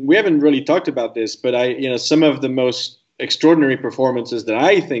money, and we haven't really talked about this, but some of the most extraordinary performances that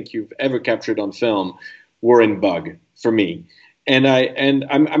I think you've ever captured on film were in Bug for me. And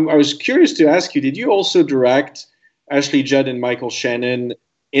I was curious to ask you, did you also direct Ashley Judd and Michael Shannon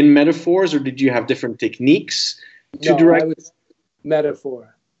in metaphors, or did you have different techniques to direct? I was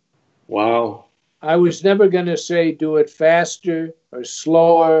metaphor. Wow. I was never going to say do it faster or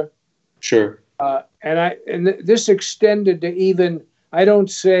slower. Sure. And this extended to even, I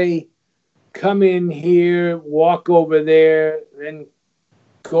don't say come in here, walk over there, then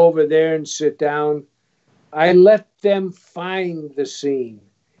go over there and sit down. I let them find the scene.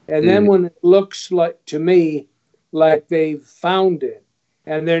 And then when it looks like, to me, like they've found it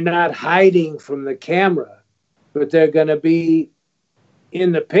and they're not hiding from the camera, but they're going to be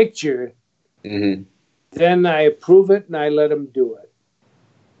in the picture, then I approve it and I let them do it.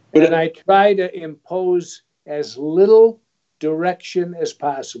 And I try to impose as little direction as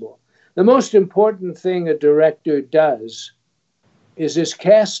possible. The most important thing a director does is his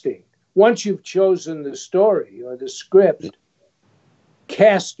casting. once you've chosen the story or the script,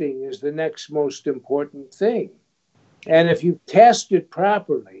 casting is the next most important thing. And if you cast it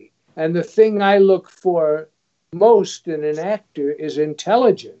properly, and the thing I look for most in an actor is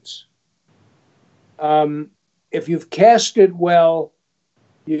intelligence. If you've cast it well,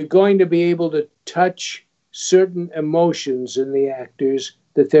 you're going to be able to touch certain emotions in the actors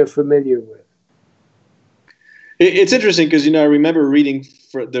that they're familiar with. It's interesting because, I remember reading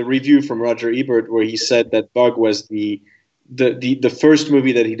the review from Roger Ebert where he said that Bug was the first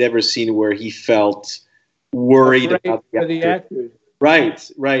movie that he'd ever seen where he felt worried about the actors. Right.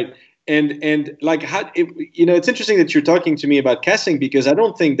 And like, it's interesting that you're talking to me about casting, because I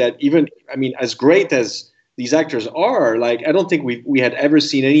don't think that as great as these actors are, like, I don't think we had ever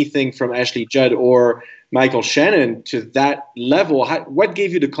seen anything from Ashley Judd or Michael Shannon to that level. What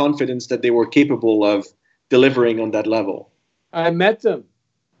gave you the confidence that they were capable of delivering on that level? I met them.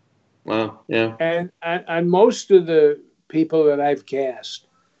 Wow, yeah. And most of the people that I've cast,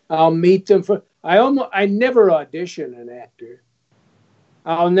 I'll meet them I never audition an actor.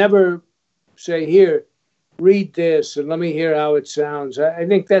 I'll never say, here, read this and let me hear how it sounds. I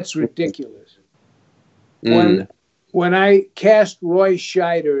think that's ridiculous. When I cast Roy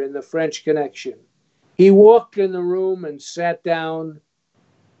Scheider in The French Connection, he walked in the room and sat down,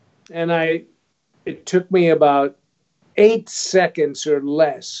 and it took me about 8 seconds or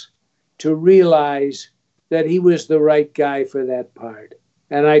less to realize that he was the right guy for that part.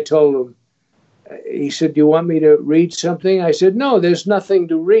 And I told him, he said, do you want me to read something? I said, no, there's nothing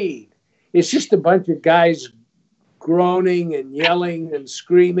to read. It's just a bunch of guys groaning and yelling and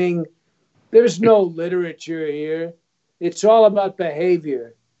screaming. There's no literature here. It's all about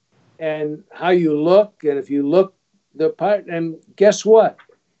behavior and how you look. And if you look the part, and guess what?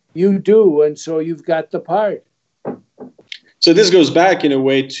 You do. And so you've got the part. So this goes back in a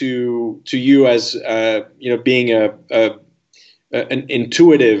way to you as, being an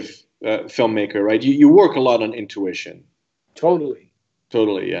intuitive filmmaker, right? You work a lot on intuition. Totally,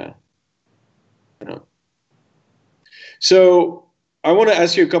 yeah. So I want to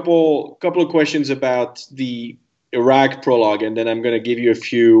ask you a couple of questions about the Iraq prologue, and then I'm going to give you a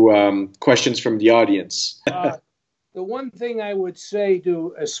few questions from the audience. The one thing I would say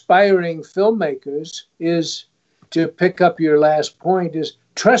to aspiring filmmakers is, to pick up your last point, is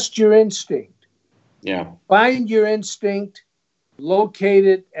trust your instinct. Yeah. Find your instinct, locate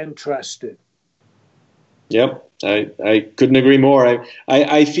it, and trust it. Yep, I couldn't agree more.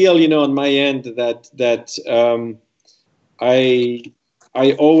 I feel, on my end that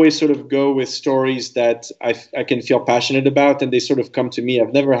I always sort of go with stories that I can feel passionate about, and they sort of come to me.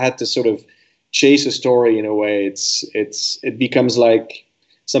 I've never had to sort of chase a story in a way. It becomes like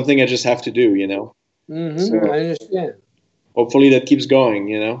something I just have to do, Mm-hmm, so, I understand. Hopefully that keeps going,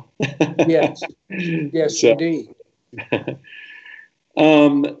 Yes, indeed.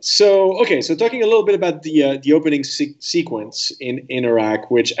 So talking a little bit about the opening sequence in Iraq,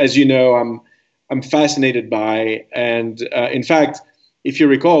 which, as you know, I'm fascinated by, and in fact, if you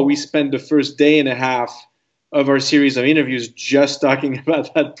recall, we spent the first day and a half of our series of interviews just talking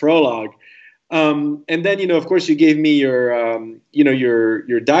about that prologue. And then, of course, you gave me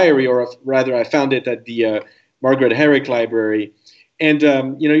your diary, or rather, I found it at the Margaret Herrick Library. And,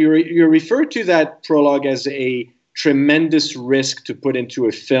 you referred to that prologue as a tremendous risk to put into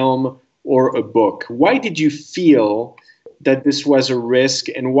a film or a book. Why did you feel that this was a risk,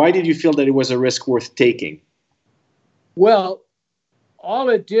 and why did you feel that it was a risk worth taking? Well, all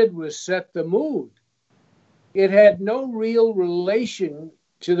it did was set the mood. It had no real relation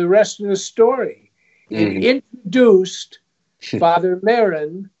to the rest of the story. It introduced Father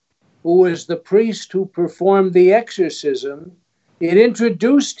Marin, who was the priest who performed the exorcism. It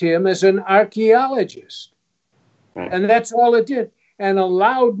introduced him as an archaeologist. Right. And that's all it did, and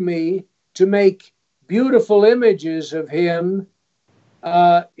allowed me to make beautiful images of him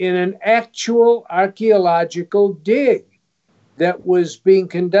in an actual archaeological dig that was being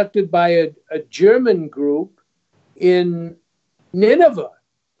conducted by a German group in Nineveh,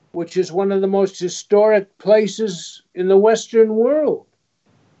 which is one of the most historic places in the Western world.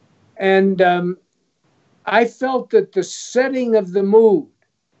 And I felt that the setting of the mood,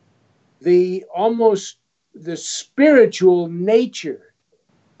 the spiritual nature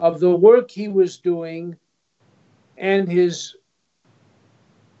of the work he was doing, and his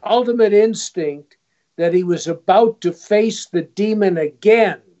ultimate instinct that he was about to face the demon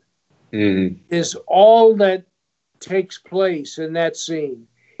again, is all that takes place in that scene.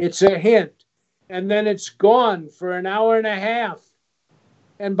 It's a hint, and then it's gone for an hour and a half.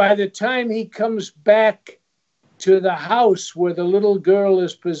 And by the time he comes back to the house where the little girl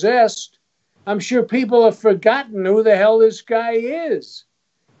is possessed, I'm sure people have forgotten who the hell this guy is.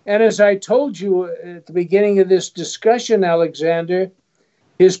 And as I told you at the beginning of this discussion, Alexander,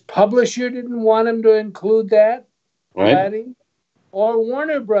 his publisher didn't want him to include that, Right. or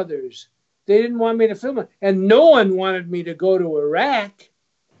Warner Brothers. They didn't want me to film it. And no one wanted me to go to Iraq.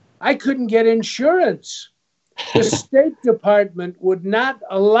 I couldn't get insurance. The State Department would not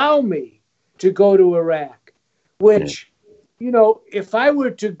allow me to go to Iraq, which, you know, if I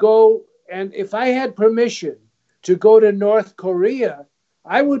were to go and if I had permission to go to North Korea,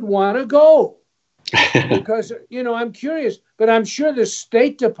 I would want to go because, you know, I'm curious, but I'm sure the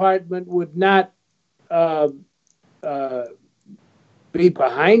State Department would not be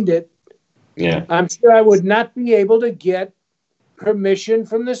behind it. Yeah. I'm sure I would not be able to get permission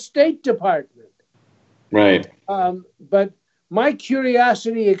from the State Department. Right. But my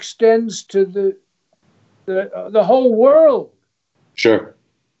curiosity extends to the whole world. Sure.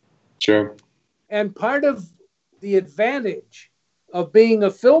 Sure. And part of the advantage of being a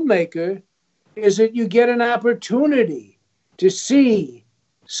filmmaker is that you get an opportunity to see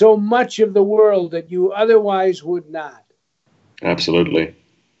so much of the world that you otherwise would not. Absolutely.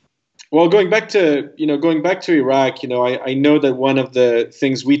 Well, going back to Iraq, you know, I know that one of the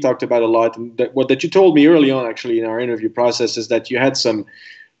things we talked about a lot, and that you told me early on, actually, in our interview process, is that you had some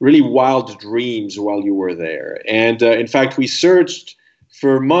really wild dreams while you were there. And in fact, we searched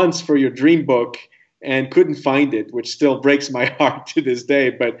for months for your dream book and couldn't find it, which still breaks my heart to this day.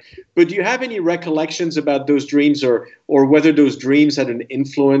 But do you have any recollections about those dreams, or whether those dreams had an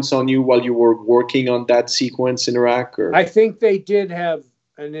influence on you while you were working on that sequence in Iraq? Or? I think they did have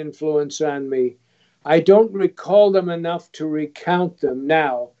an influence on me. I don't recall them enough to recount them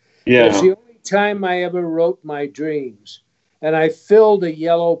now. Yeah. It's the only time I ever wrote my dreams. And I filled a big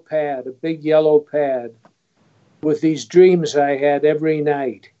yellow pad, with these dreams I had every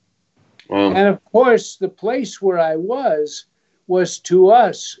night. Wow. And of course, the place where I was to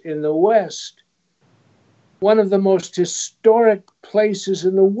us in the West, one of the most historic places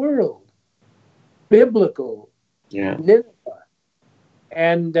in the world, biblical, Nineveh.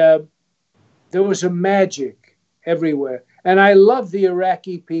 And there was a magic everywhere. And I love the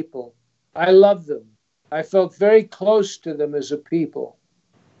Iraqi people. I love them. I felt very close to them as a people.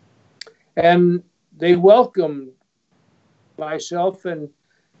 And they welcomed myself and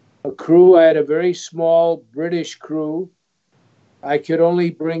a crew. I had a very small British crew. I could only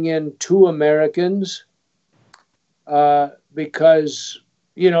bring in 2 Americans because,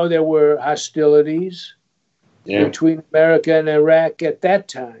 you know, there were hostilities between America and Iraq at that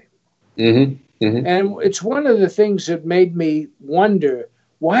time. Mm-hmm. Mm-hmm. And it's one of the things that made me wonder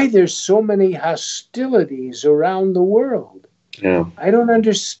why there's so many hostilities around the world. Yeah. I don't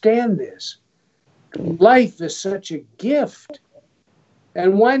understand this. Life is such a gift.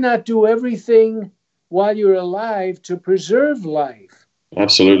 And why not do everything while you're alive to preserve life?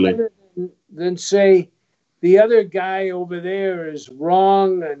 Absolutely. Rather than say, the other guy over there is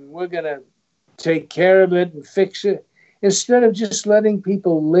wrong and we're going to take care of it and fix it, instead of just letting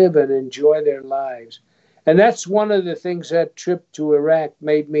people live and enjoy their lives. And that's one of the things that trip to Iraq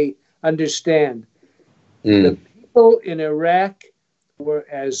made me understand. The people in Iraq were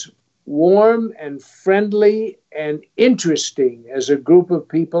as warm and friendly and interesting as a group of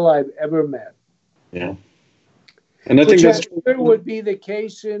people I've ever met. Yeah. And I think that's true. Would be the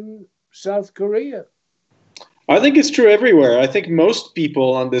case in South Korea. I think it's true everywhere. I think most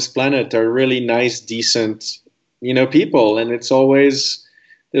people on this planet are really nice, decent, you know, people. And there's always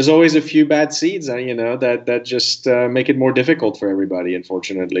a few bad seeds, you know, that just make it more difficult for everybody,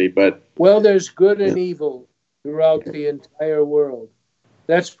 unfortunately. But well, there's good and evil throughout the entire world.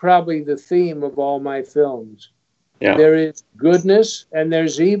 That's probably the theme of all my films. Yeah. There is goodness and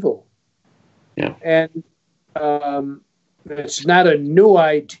there's evil. Yeah. And it's not a new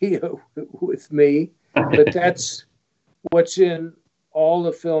idea with me, but that's what's in all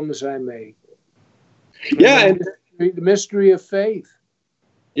the films I make. Yeah. And the mystery of faith.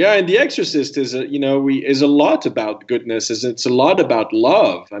 Yeah, and The Exorcist is a lot about goodness. It's a lot about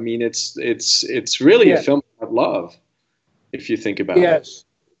love. I mean, it's really a film about love, if you think about it. Yes,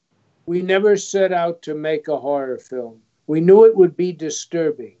 we never set out to make a horror film. We knew it would be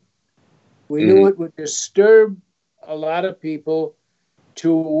disturbing. We knew it would disturb a lot of people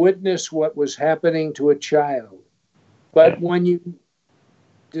to witness what was happening to a child. But when you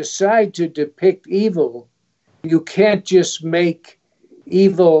decide to depict evil, you can't just make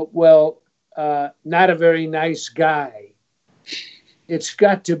evil, not a very nice guy. It's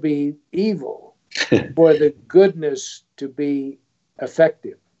got to be evil for the goodness to be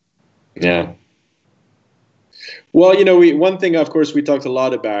effective. Yeah. Well, one thing, of course, we talked a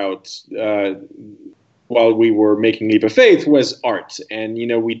lot about while we were making Leap of Faith was art. And,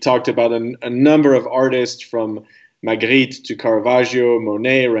 we talked about a number of artists from Magritte to Caravaggio,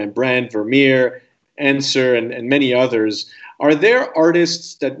 Monet, Rembrandt, Vermeer, Ensor, and many others. Are there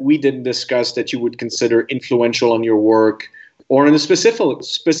artists that we didn't discuss that you would consider influential on your work or in a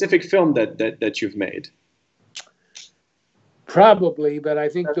specific film that you've made? Probably, but I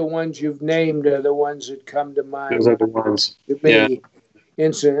think the ones you've named are the ones that come to mind. Those are the ones. Yeah.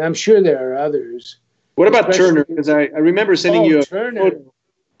 I'm sure there are others. What about Turner? Because I remember sending you a photo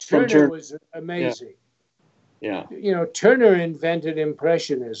from Turner was amazing. Yeah. Turner invented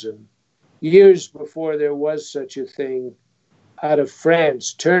Impressionism years before there was such a thing out of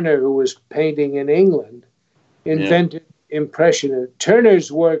France. Turner, who was painting in England, invented Impressionism.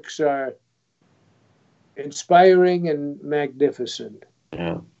 Turner's works are inspiring and magnificent.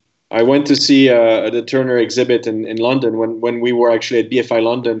 Yeah. I went to see the Turner exhibit in London when we were actually at BFI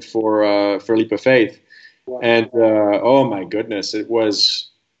London for Leap of Faith. Wow. And oh my goodness, it was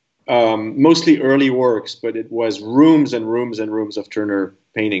mostly early works, but it was rooms and rooms and rooms of Turner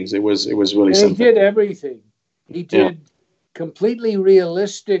paintings. It was really something. He did everything. He did completely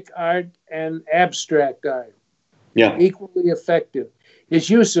realistic art and abstract art. Yeah. Equally effective. His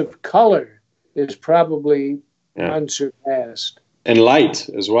use of color is probably unsurpassed. And light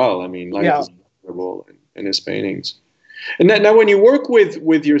as well. I mean, light is incredible in his paintings. And now when you work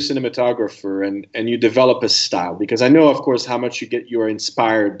with your cinematographer and you develop a style, because I know, of course, how much you are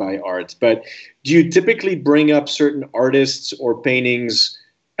inspired by art, but do you typically bring up certain artists or paintings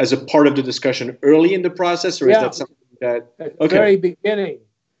as a part of the discussion early in the process, or is that something that... At the very beginning,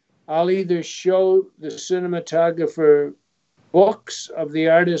 I'll either show the cinematographer books of the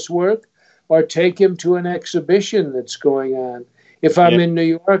artist's work or take him to an exhibition that's going on. If I'm in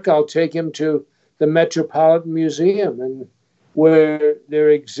New York, I'll take him to the Metropolitan Museum, and where there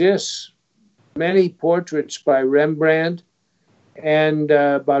exists many portraits by Rembrandt and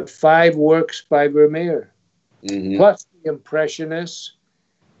about 5 works by Vermeer, plus the Impressionists.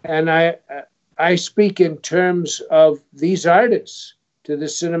 And I speak in terms of these artists to the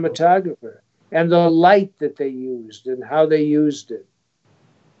cinematographer and the light that they used and how they used it.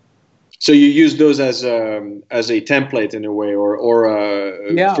 So you use those as a template in a way, or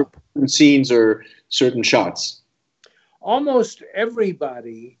for certain scenes or certain shots. Almost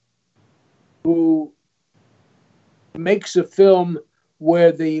everybody who makes a film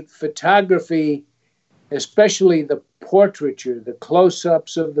where the photography, especially the portraiture, the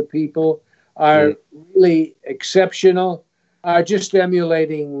close-ups of the people, are really exceptional, are just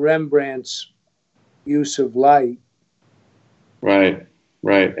emulating Rembrandt's use of light. Right.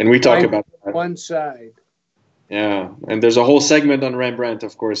 Right, and we talk about that. One side. Yeah, and there's a whole segment on Rembrandt,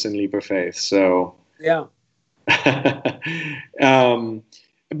 of course, in Leap of Faith. So yeah. But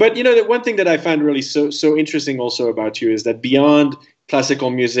the one thing that I find really so interesting also about you is that beyond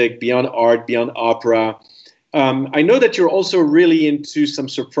classical music, beyond art, beyond opera, I know that you're also really into some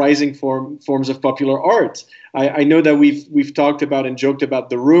surprising forms of popular art. I know that we've talked about and joked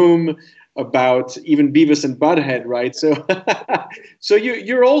about The Room, about even Beavis and Butthead, right? So, so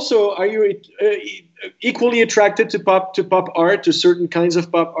you're also, are you equally attracted to pop art, to certain kinds of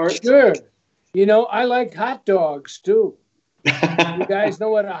pop art? Sure. I like hot dogs too. You guys know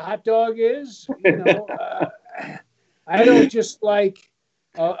what a hot dog is? I don't just like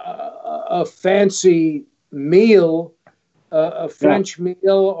a fancy meal, a French meal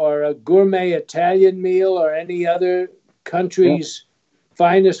or a gourmet Italian meal or any other country's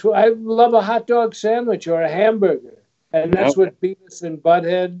finest. I love a hot dog sandwich or a hamburger, and that's what Beavis and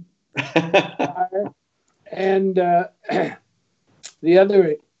Butthead are. And the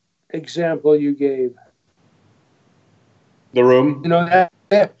other example you gave, The Room.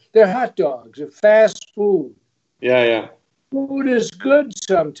 They're hot dogs. They're fast food. Yeah. Food is good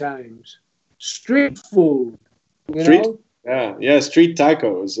sometimes. Street food. Street. Yeah. Street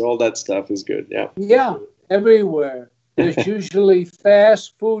tacos. All that stuff is good. Yeah. Yeah. Everywhere. There's usually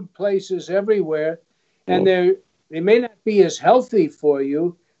fast food places everywhere, and they may not be as healthy for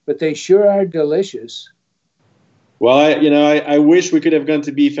you, but they sure are delicious. Well, I wish we could have gone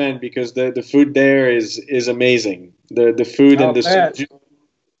to BIFAN because the food there is amazing. The food and the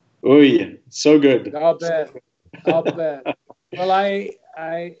oh yeah, so good. I'll bet. Well,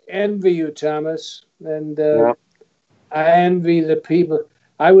 I envy you, Thomas, and I envy the people.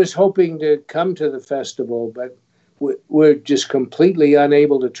 I was hoping to come to the festival, but we're just completely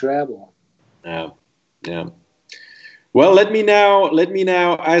unable to travel. Yeah. Well, let me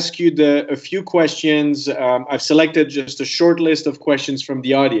now ask you a few questions. I've selected just a short list of questions from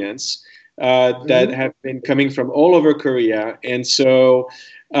the audience. that have been coming from all over Korea. And so,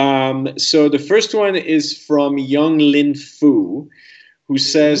 so the first one is from Young Lin Fu, who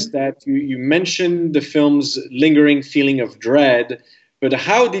says that you mentioned the film's lingering feeling of dread, but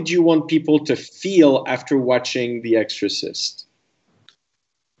how did you want people to feel after watching The Exorcist?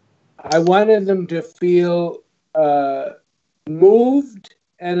 I wanted them to feel moved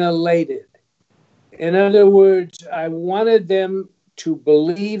and elated. In other words, I wanted them to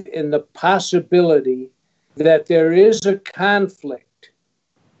believe in the possibility that there is a conflict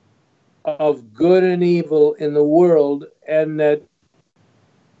of good and evil in the world, and that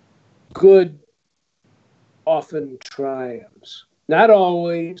good often triumphs. Not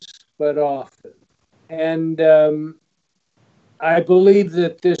always, but often. And I believe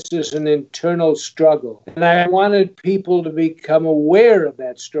that this is an internal struggle. And I wanted people to become aware of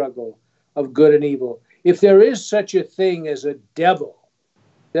that struggle of good and evil. If there is such a thing as a devil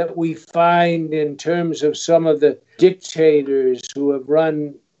that we find in terms of some of the dictators who have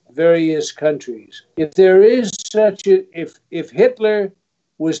run various countries, if there is such a, if Hitler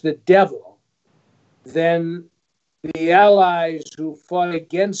was the devil, then the allies who fought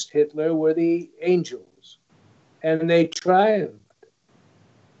against Hitler were the angels, and they triumphed.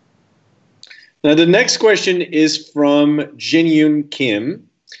 Now, the next question is from Jin Yoon Kim,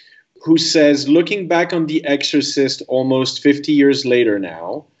 who says, looking back on The Exorcist almost 50 years later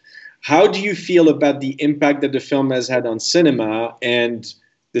now, how do you feel about the impact that the film has had on cinema? And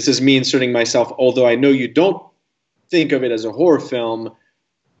this is me inserting myself, although I know you don't think of it as a horror film,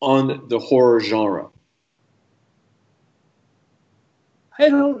 on the horror genre. I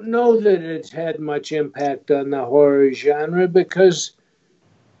don't know that it's had much impact on the horror genre, because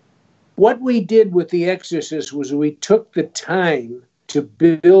what we did with The Exorcist was we took the time to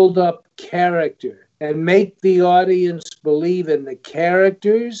build up character and make the audience believe in the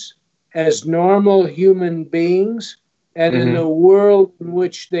characters as normal human beings and in the world in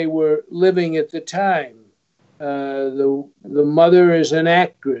which they were living at the time. The mother is an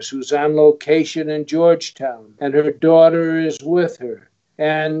actress who's on location in Georgetown, and her daughter is with her.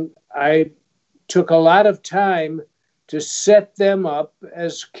 And I took a lot of time to set them up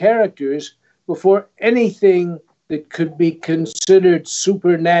as characters before anything that could be considered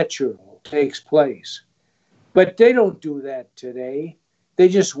supernatural takes place. But they don't do that today. They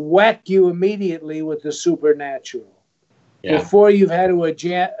just whack you immediately with the supernatural before you've had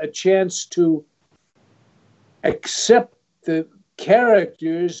a chance to accept the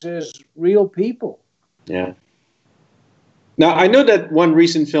characters as real people. Yeah. Now, I know that one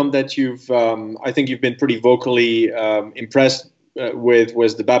recent film that I think you've been pretty vocally impressed with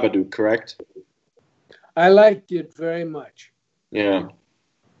was The Babadook, correct? I liked it very much. Yeah.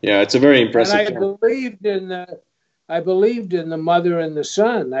 Yeah, it's a very impressive film. I believed in the mother and the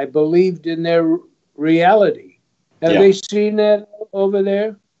son. I believed in their reality. Have they seen that over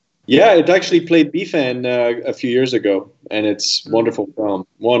there? Yeah, it actually played BIFAN a few years ago, and it's wonderful film.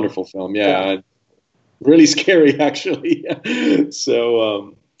 Wonderful film, yeah. Really scary, actually.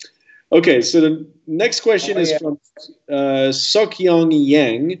 So, okay, so the next question is from Sokyong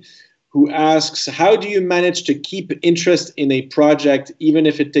Yang, who asks, how do you manage to keep interest in a project even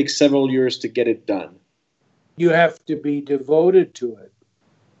if it takes several years to get it done? You have to be devoted to it.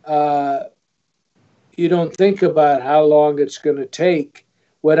 You don't think about how long it's going to take.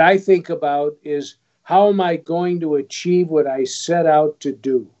 What I think about is, how am I going to achieve what I set out to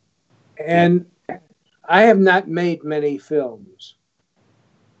do? And I have not made many films.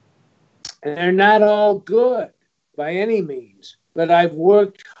 And they're not all good by any means. But I've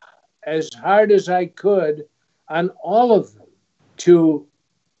worked as hard as I could on all of them to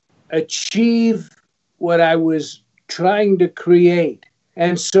achieve what I was trying to create.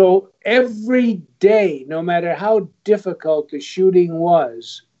 And so every day, no matter how difficult the shooting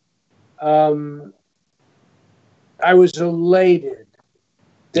was, I was elated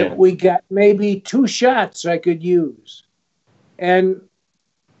that we got maybe 2 shots I could use. And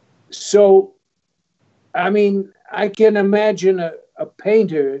so, I mean, I can imagine a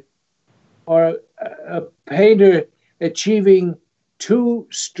painter or a painter achieving 2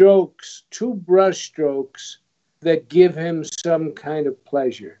 strokes, 2 brush strokes that give him some kind of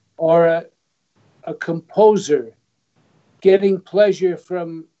pleasure, or a composer getting pleasure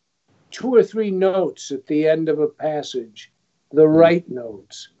from 2 or 3 notes at the end of a passage, the right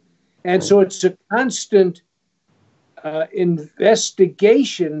notes. And so it's a constant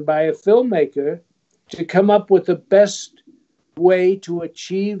investigation by a filmmaker to come up with the best way to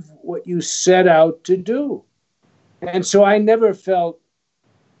achieve what you set out to do. And so I never felt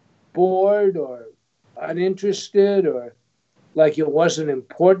bored or uninterested, or like it wasn't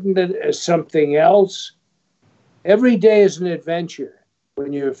important as something else. Every day is an adventure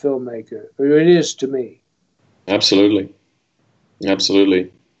when you're a filmmaker, or it is to me. Absolutely.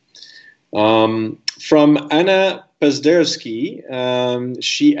 Absolutely. From Anna Pazdersky,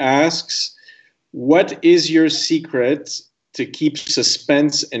 she asks, what is your secret to keep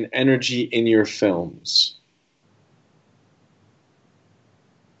suspense and energy in your films?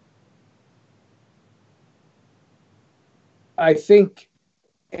 I think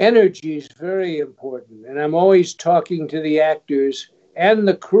energy is very important, and I'm always talking to the actors and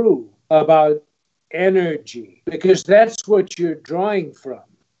the crew about energy, because that's what you're drawing from.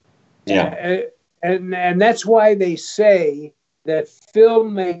 Yeah. And that's why they say that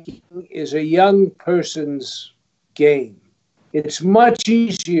filmmaking is a young person's game. It's much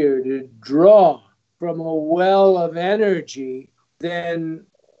easier to draw from a well of energy than,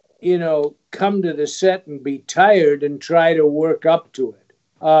 you know, come to the set and be tired and try to work up to it.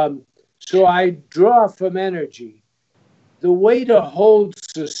 So I draw from energy. The way to hold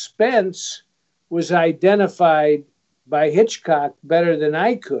suspense was identified by Hitchcock better than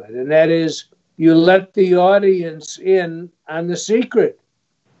I could, and that is, you let the audience in on the secret.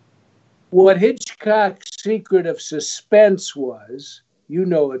 What Hitchcock's secret of suspense was, you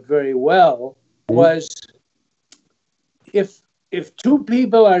know it very well, was if two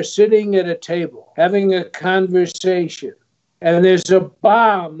people are sitting at a table having a conversation and there's a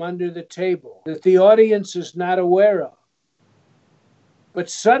bomb under the table that the audience is not aware of, but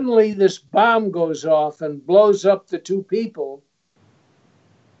suddenly this bomb goes off and blows up the two people,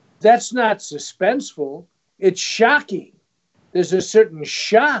 that's not suspenseful. It's shocking. There's a certain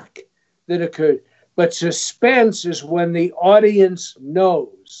shock that occurred. But suspense is when the audience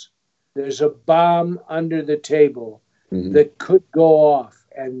knows there's a bomb under the table that could go off,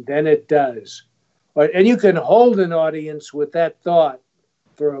 and then it does. And you can hold an audience with that thought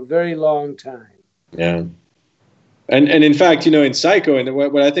for a very long time. Yeah. And in fact, you know, in Psycho, and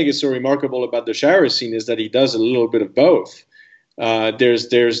what I think is so remarkable about the shower scene is that he does a little bit of both. There's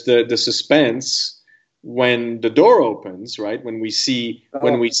the suspense when the door opens, right? When we see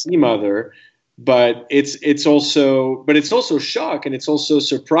Mother, but it's also shock, and it's also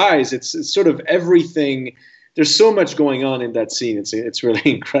surprise. It's sort of everything. There's so much going on in that scene. It's really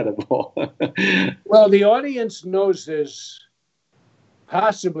incredible. Well, the audience knows there's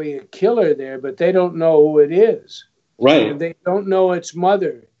possibly a killer there, but they don't know who it is. Right. And they don't know it's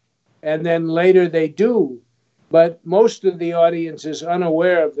Mother. And then later they do. But most of the audience is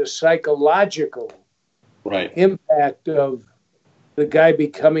unaware of the psychological impact of the guy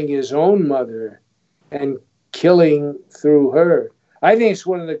becoming his own mother and killing through her. I think it's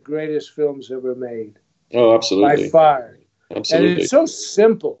one of the greatest films ever made. Oh, absolutely. By far. Absolutely. And it's so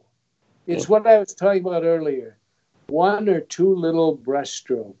simple. It's what I was talking about earlier. One or two little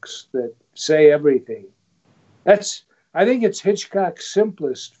brushstrokes that say everything. I think it's Hitchcock's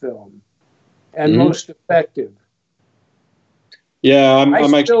simplest film and most effective. Yeah,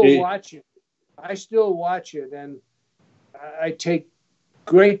 I still watch it, and I take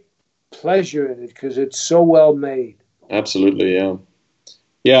great pleasure in it because it's so well made. Absolutely, yeah.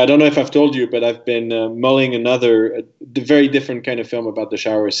 Yeah, I don't know if I've told you, but I've been mulling a very different kind of film about the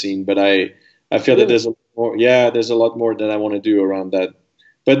shower scene, but I feel that there's a lot more that I want to do around that,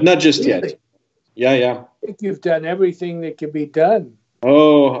 but not just yet. Yeah. I think you've done everything that can be done.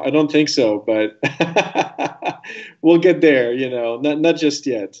 Oh, I don't think so, but we'll get there, you know, not just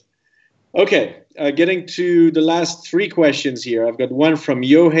yet. Okay, getting to the last three questions here. I've got one from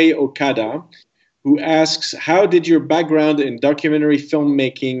Yohei Okada, who asks, how did your background in documentary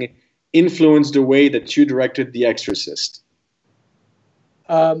filmmaking influence the way that you directed The Exorcist?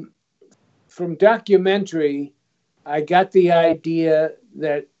 From documentary, I got the idea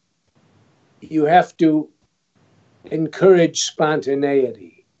that you have to encourage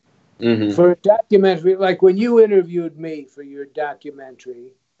spontaneity. For a documentary, like when you interviewed me for your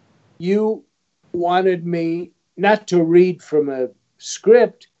documentary, you wanted me not to read from a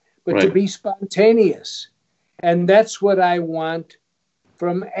script, but to be spontaneous. And that's what I want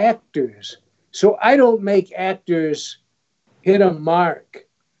from actors. So I don't make actors hit a mark.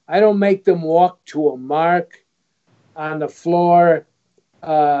 I don't make them walk to a mark on the floor.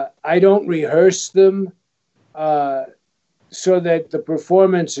 I don't rehearse them so that the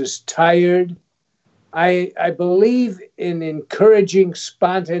performance is tired. I believe in encouraging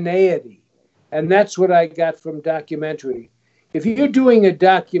spontaneity, and that's what I got from documentary. If you're doing a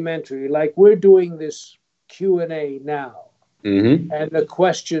documentary, like we're doing this Q&A now, and the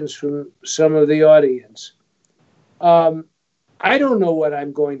questions from some of the audience, I don't know what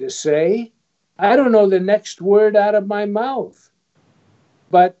I'm going to say. I don't know the next word out of my mouth,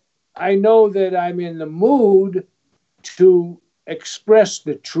 but I know that I'm in the mood to express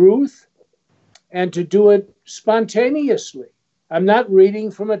the truth and to do it spontaneously. I'm not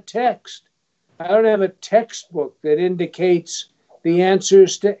reading from a text. I don't have a textbook that indicates the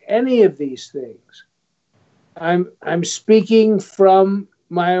answers to any of these things. I'm speaking from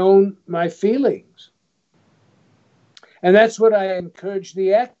my feelings. And that's what I encourage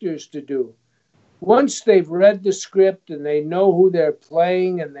the actors to do. Once they've read the script and they know who they're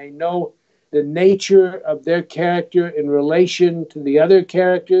playing and they know the nature of their character in relation to the other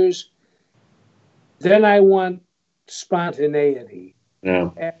characters, then I want spontaneity. Yeah.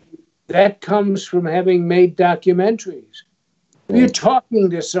 And that comes from having made documentaries. If you're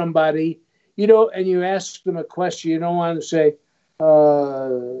talking to somebody, and you ask them a question, you don't want to say,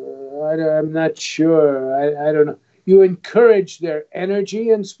 I'm not sure, I don't know. You encourage their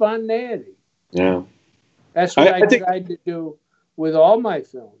energy and spontaneity. Yeah. That's what I tried to do with all my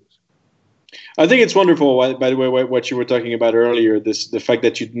films. I think it's wonderful, by the way, what you were talking about earlier, the fact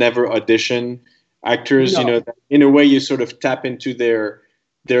that you'd never audition actors, No. In a way you sort of tap into their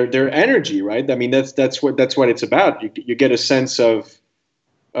energy, right? I mean, that's what it's about. You get a sense of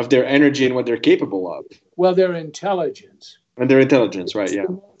their energy and what they're capable of. Well, their intelligence. And their intelligence, right, yeah.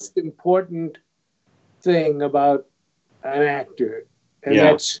 The most important thing about an actor, and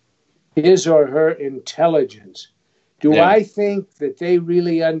Yeah. that's his or her intelligence. Do Yeah. I think that they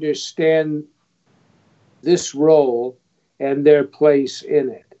really understand this role and their place in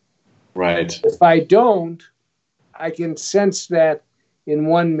it? Right. If I don't, I can sense that in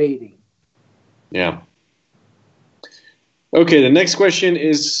one meeting. Yeah. Okay, the next question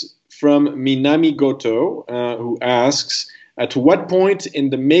is from Minami Goto, who asks, at what point in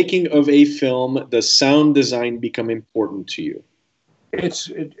the making of a film does sound design become important to you? It's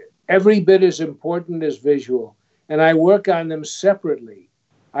every bit as important as visual, and I work on them separately.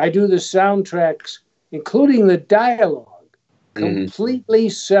 I do the soundtracks, including the dialogue, completely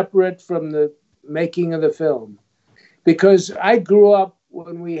separate from the making of the film. Because I grew up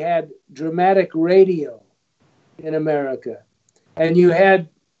when we had dramatic radio in America, and you had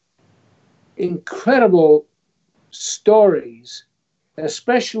incredible stories,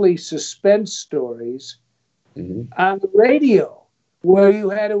 especially suspense stories, on the radio, where you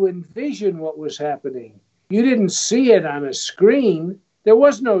had to envision what was happening. You didn't see it on a screen. There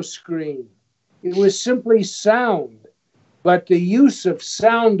was no screen. It was simply sound. But the use of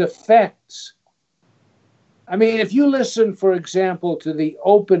sound effects, I mean, if you listen, for example, to the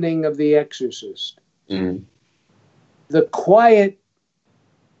opening of The Exorcist, the quiet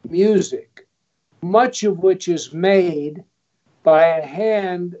music, much of which is made by a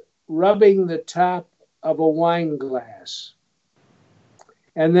hand rubbing the top of a wine glass.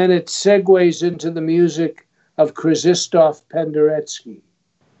 And then it segues into the music of Krzysztof Penderecki,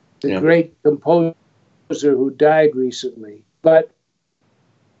 the great composer who died recently. But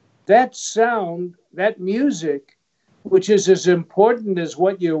that sound, that music, which is as important as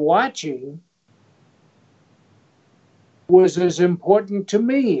what you're watching, was as important to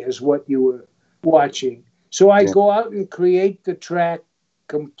me as what you were watching. So I go out and create the track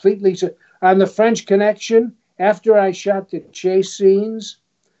completely. On the French Connection, after I shot the chase scenes,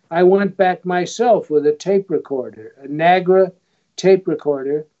 I went back myself with a tape recorder, a Nagra tape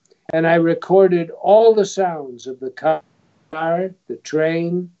recorder, and I recorded all the sounds of the car, the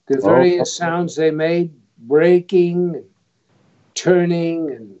train, the various sounds they made, braking, and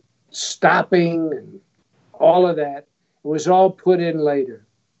turning, and stopping, and all of that. It was all put in later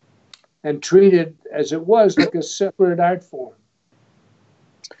and treated as it was, like a separate art form.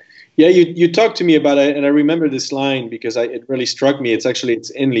 Yeah, you talked to me about it, and I remember this line because it really struck me. It's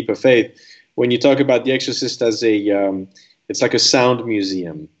in Leap of Faith when you talk about The Exorcist as it's like a sound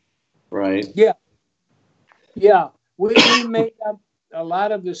museum, right? Yeah, yeah. We made up a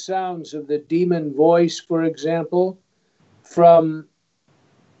lot of the sounds of the demon voice, for example, from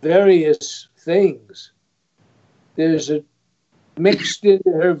various things. There's mixed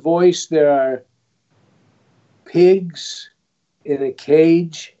into her voice, there are pigs in a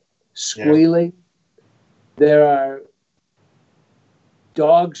cage squealing. There are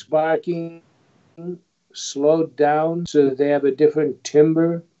dogs barking, slowed down so that they have a different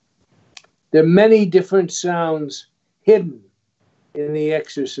timbre. There are many different sounds hidden in the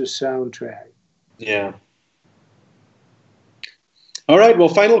Exorcist soundtrack. Yeah. All right. Well,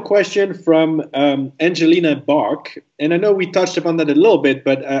 final question from Angelina Bach. And I know we touched upon that a little bit,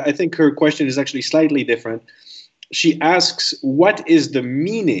 but I think her question is actually slightly different. She asks, what is the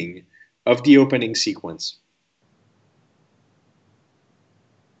meaning of the opening sequence?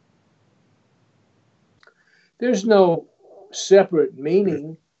 there's no separate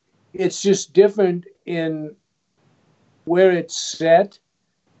meaning. It's just different in where it's set.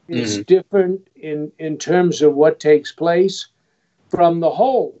 It's different in terms of what takes place from the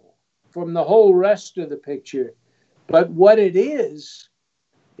whole rest of the picture. But what it is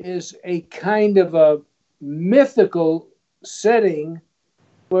a kind of a mythical setting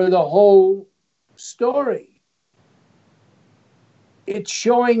for the whole story. It's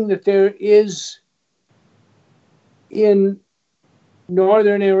showing that there is in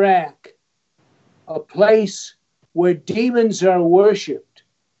northern Iraq a place where demons are worshipped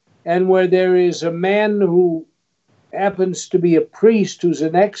and where there is a man who happens to be a priest who's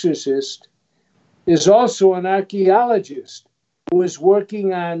an exorcist, is also an archaeologist who is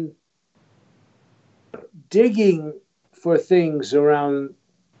working on digging for things around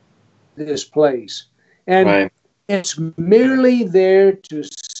this place. And it's merely there to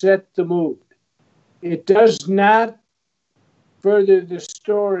set the mood. It does not further the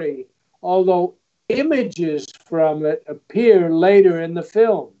story, although images from it appear later in the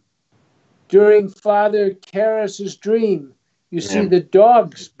film. During Father Karras's dream, you see the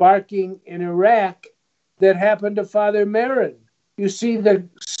dogs barking in Iraq that happened to Father Marin. You see the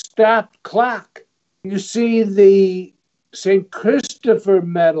stopped clock. You see the St. Christopher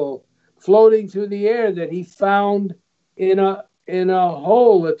medal floating through the air that he found in a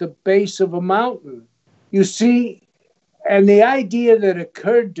hole at the base of a mountain. You see, and the idea that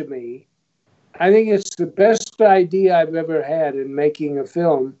occurred to me, I think it's the best idea I've ever had in making a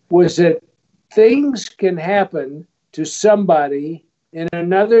film, was that things can happen to somebody in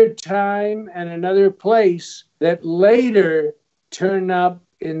another time and another place that later turn up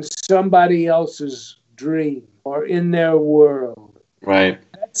in somebody else's dream or in their world. Right.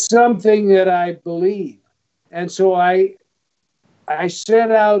 That's something that I believe. And so I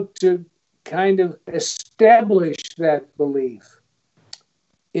set out to kind of establish that belief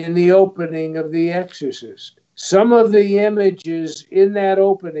in the opening of The Exorcist. Some of the images in that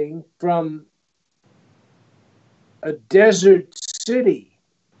opening from a desert city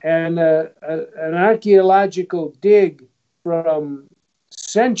and an archaeological dig from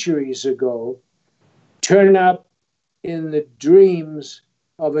centuries ago turn up in the dreams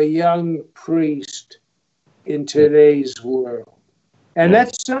of a young priest in today's world. And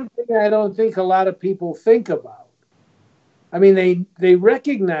that's something I don't think a lot of people think about. I mean, they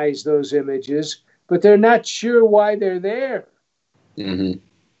recognize those images, but they're not sure why they're there. And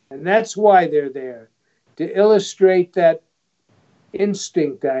that's why they're there, to illustrate that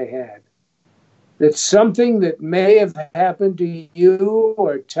instinct I had, that something that may have happened to you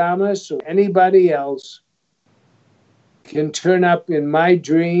or Thomas or anybody else can turn up in my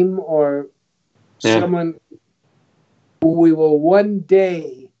dream or someone who we will one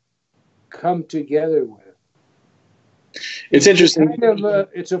day come together with. It's interesting.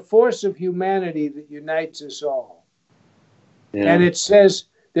 It's a force of humanity that unites us all. And it says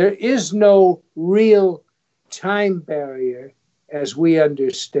there is no real time barrier as we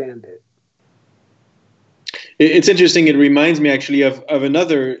understand it. It's interesting. It reminds me actually of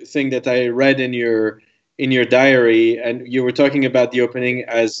another thing that I read in your diary, and you were talking about the opening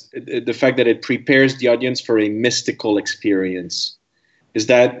as the fact that it prepares the audience for a mystical experience.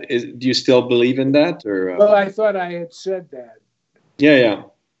 Do you still believe in that? Or well, I thought I had said that. Yeah.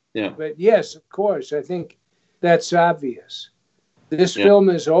 But yes, of course, I think that's obvious. This film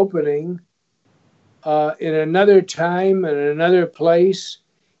is opening in another time and another place,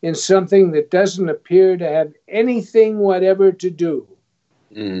 in something that doesn't appear to have anything whatever to do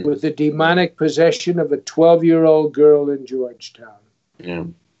with the demonic possession of a 12-year-old girl in Georgetown. Yeah.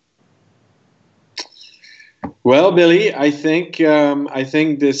 Well, Billy, I think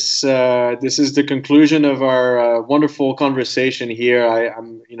this is the conclusion of our wonderful conversation here.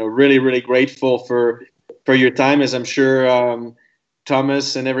 I'm really, really grateful for your time, as I'm sure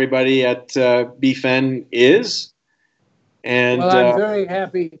Thomas and everybody at BIFAN is. And well, I'm very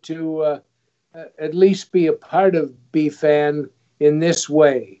happy to at least be a part of BIFAN in this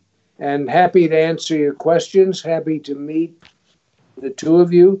way, and happy to answer your questions, happy to meet the two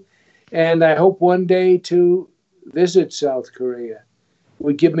of you, and I hope one day to visit South Korea. It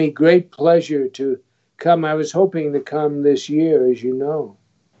would give me great pleasure to come. I was hoping to come this year, as you know.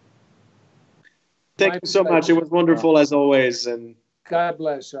 Thank you so much. It was wonderful as always. And God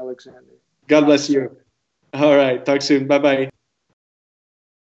bless, Alexander. God bless you. All right. Talk soon. Bye-bye.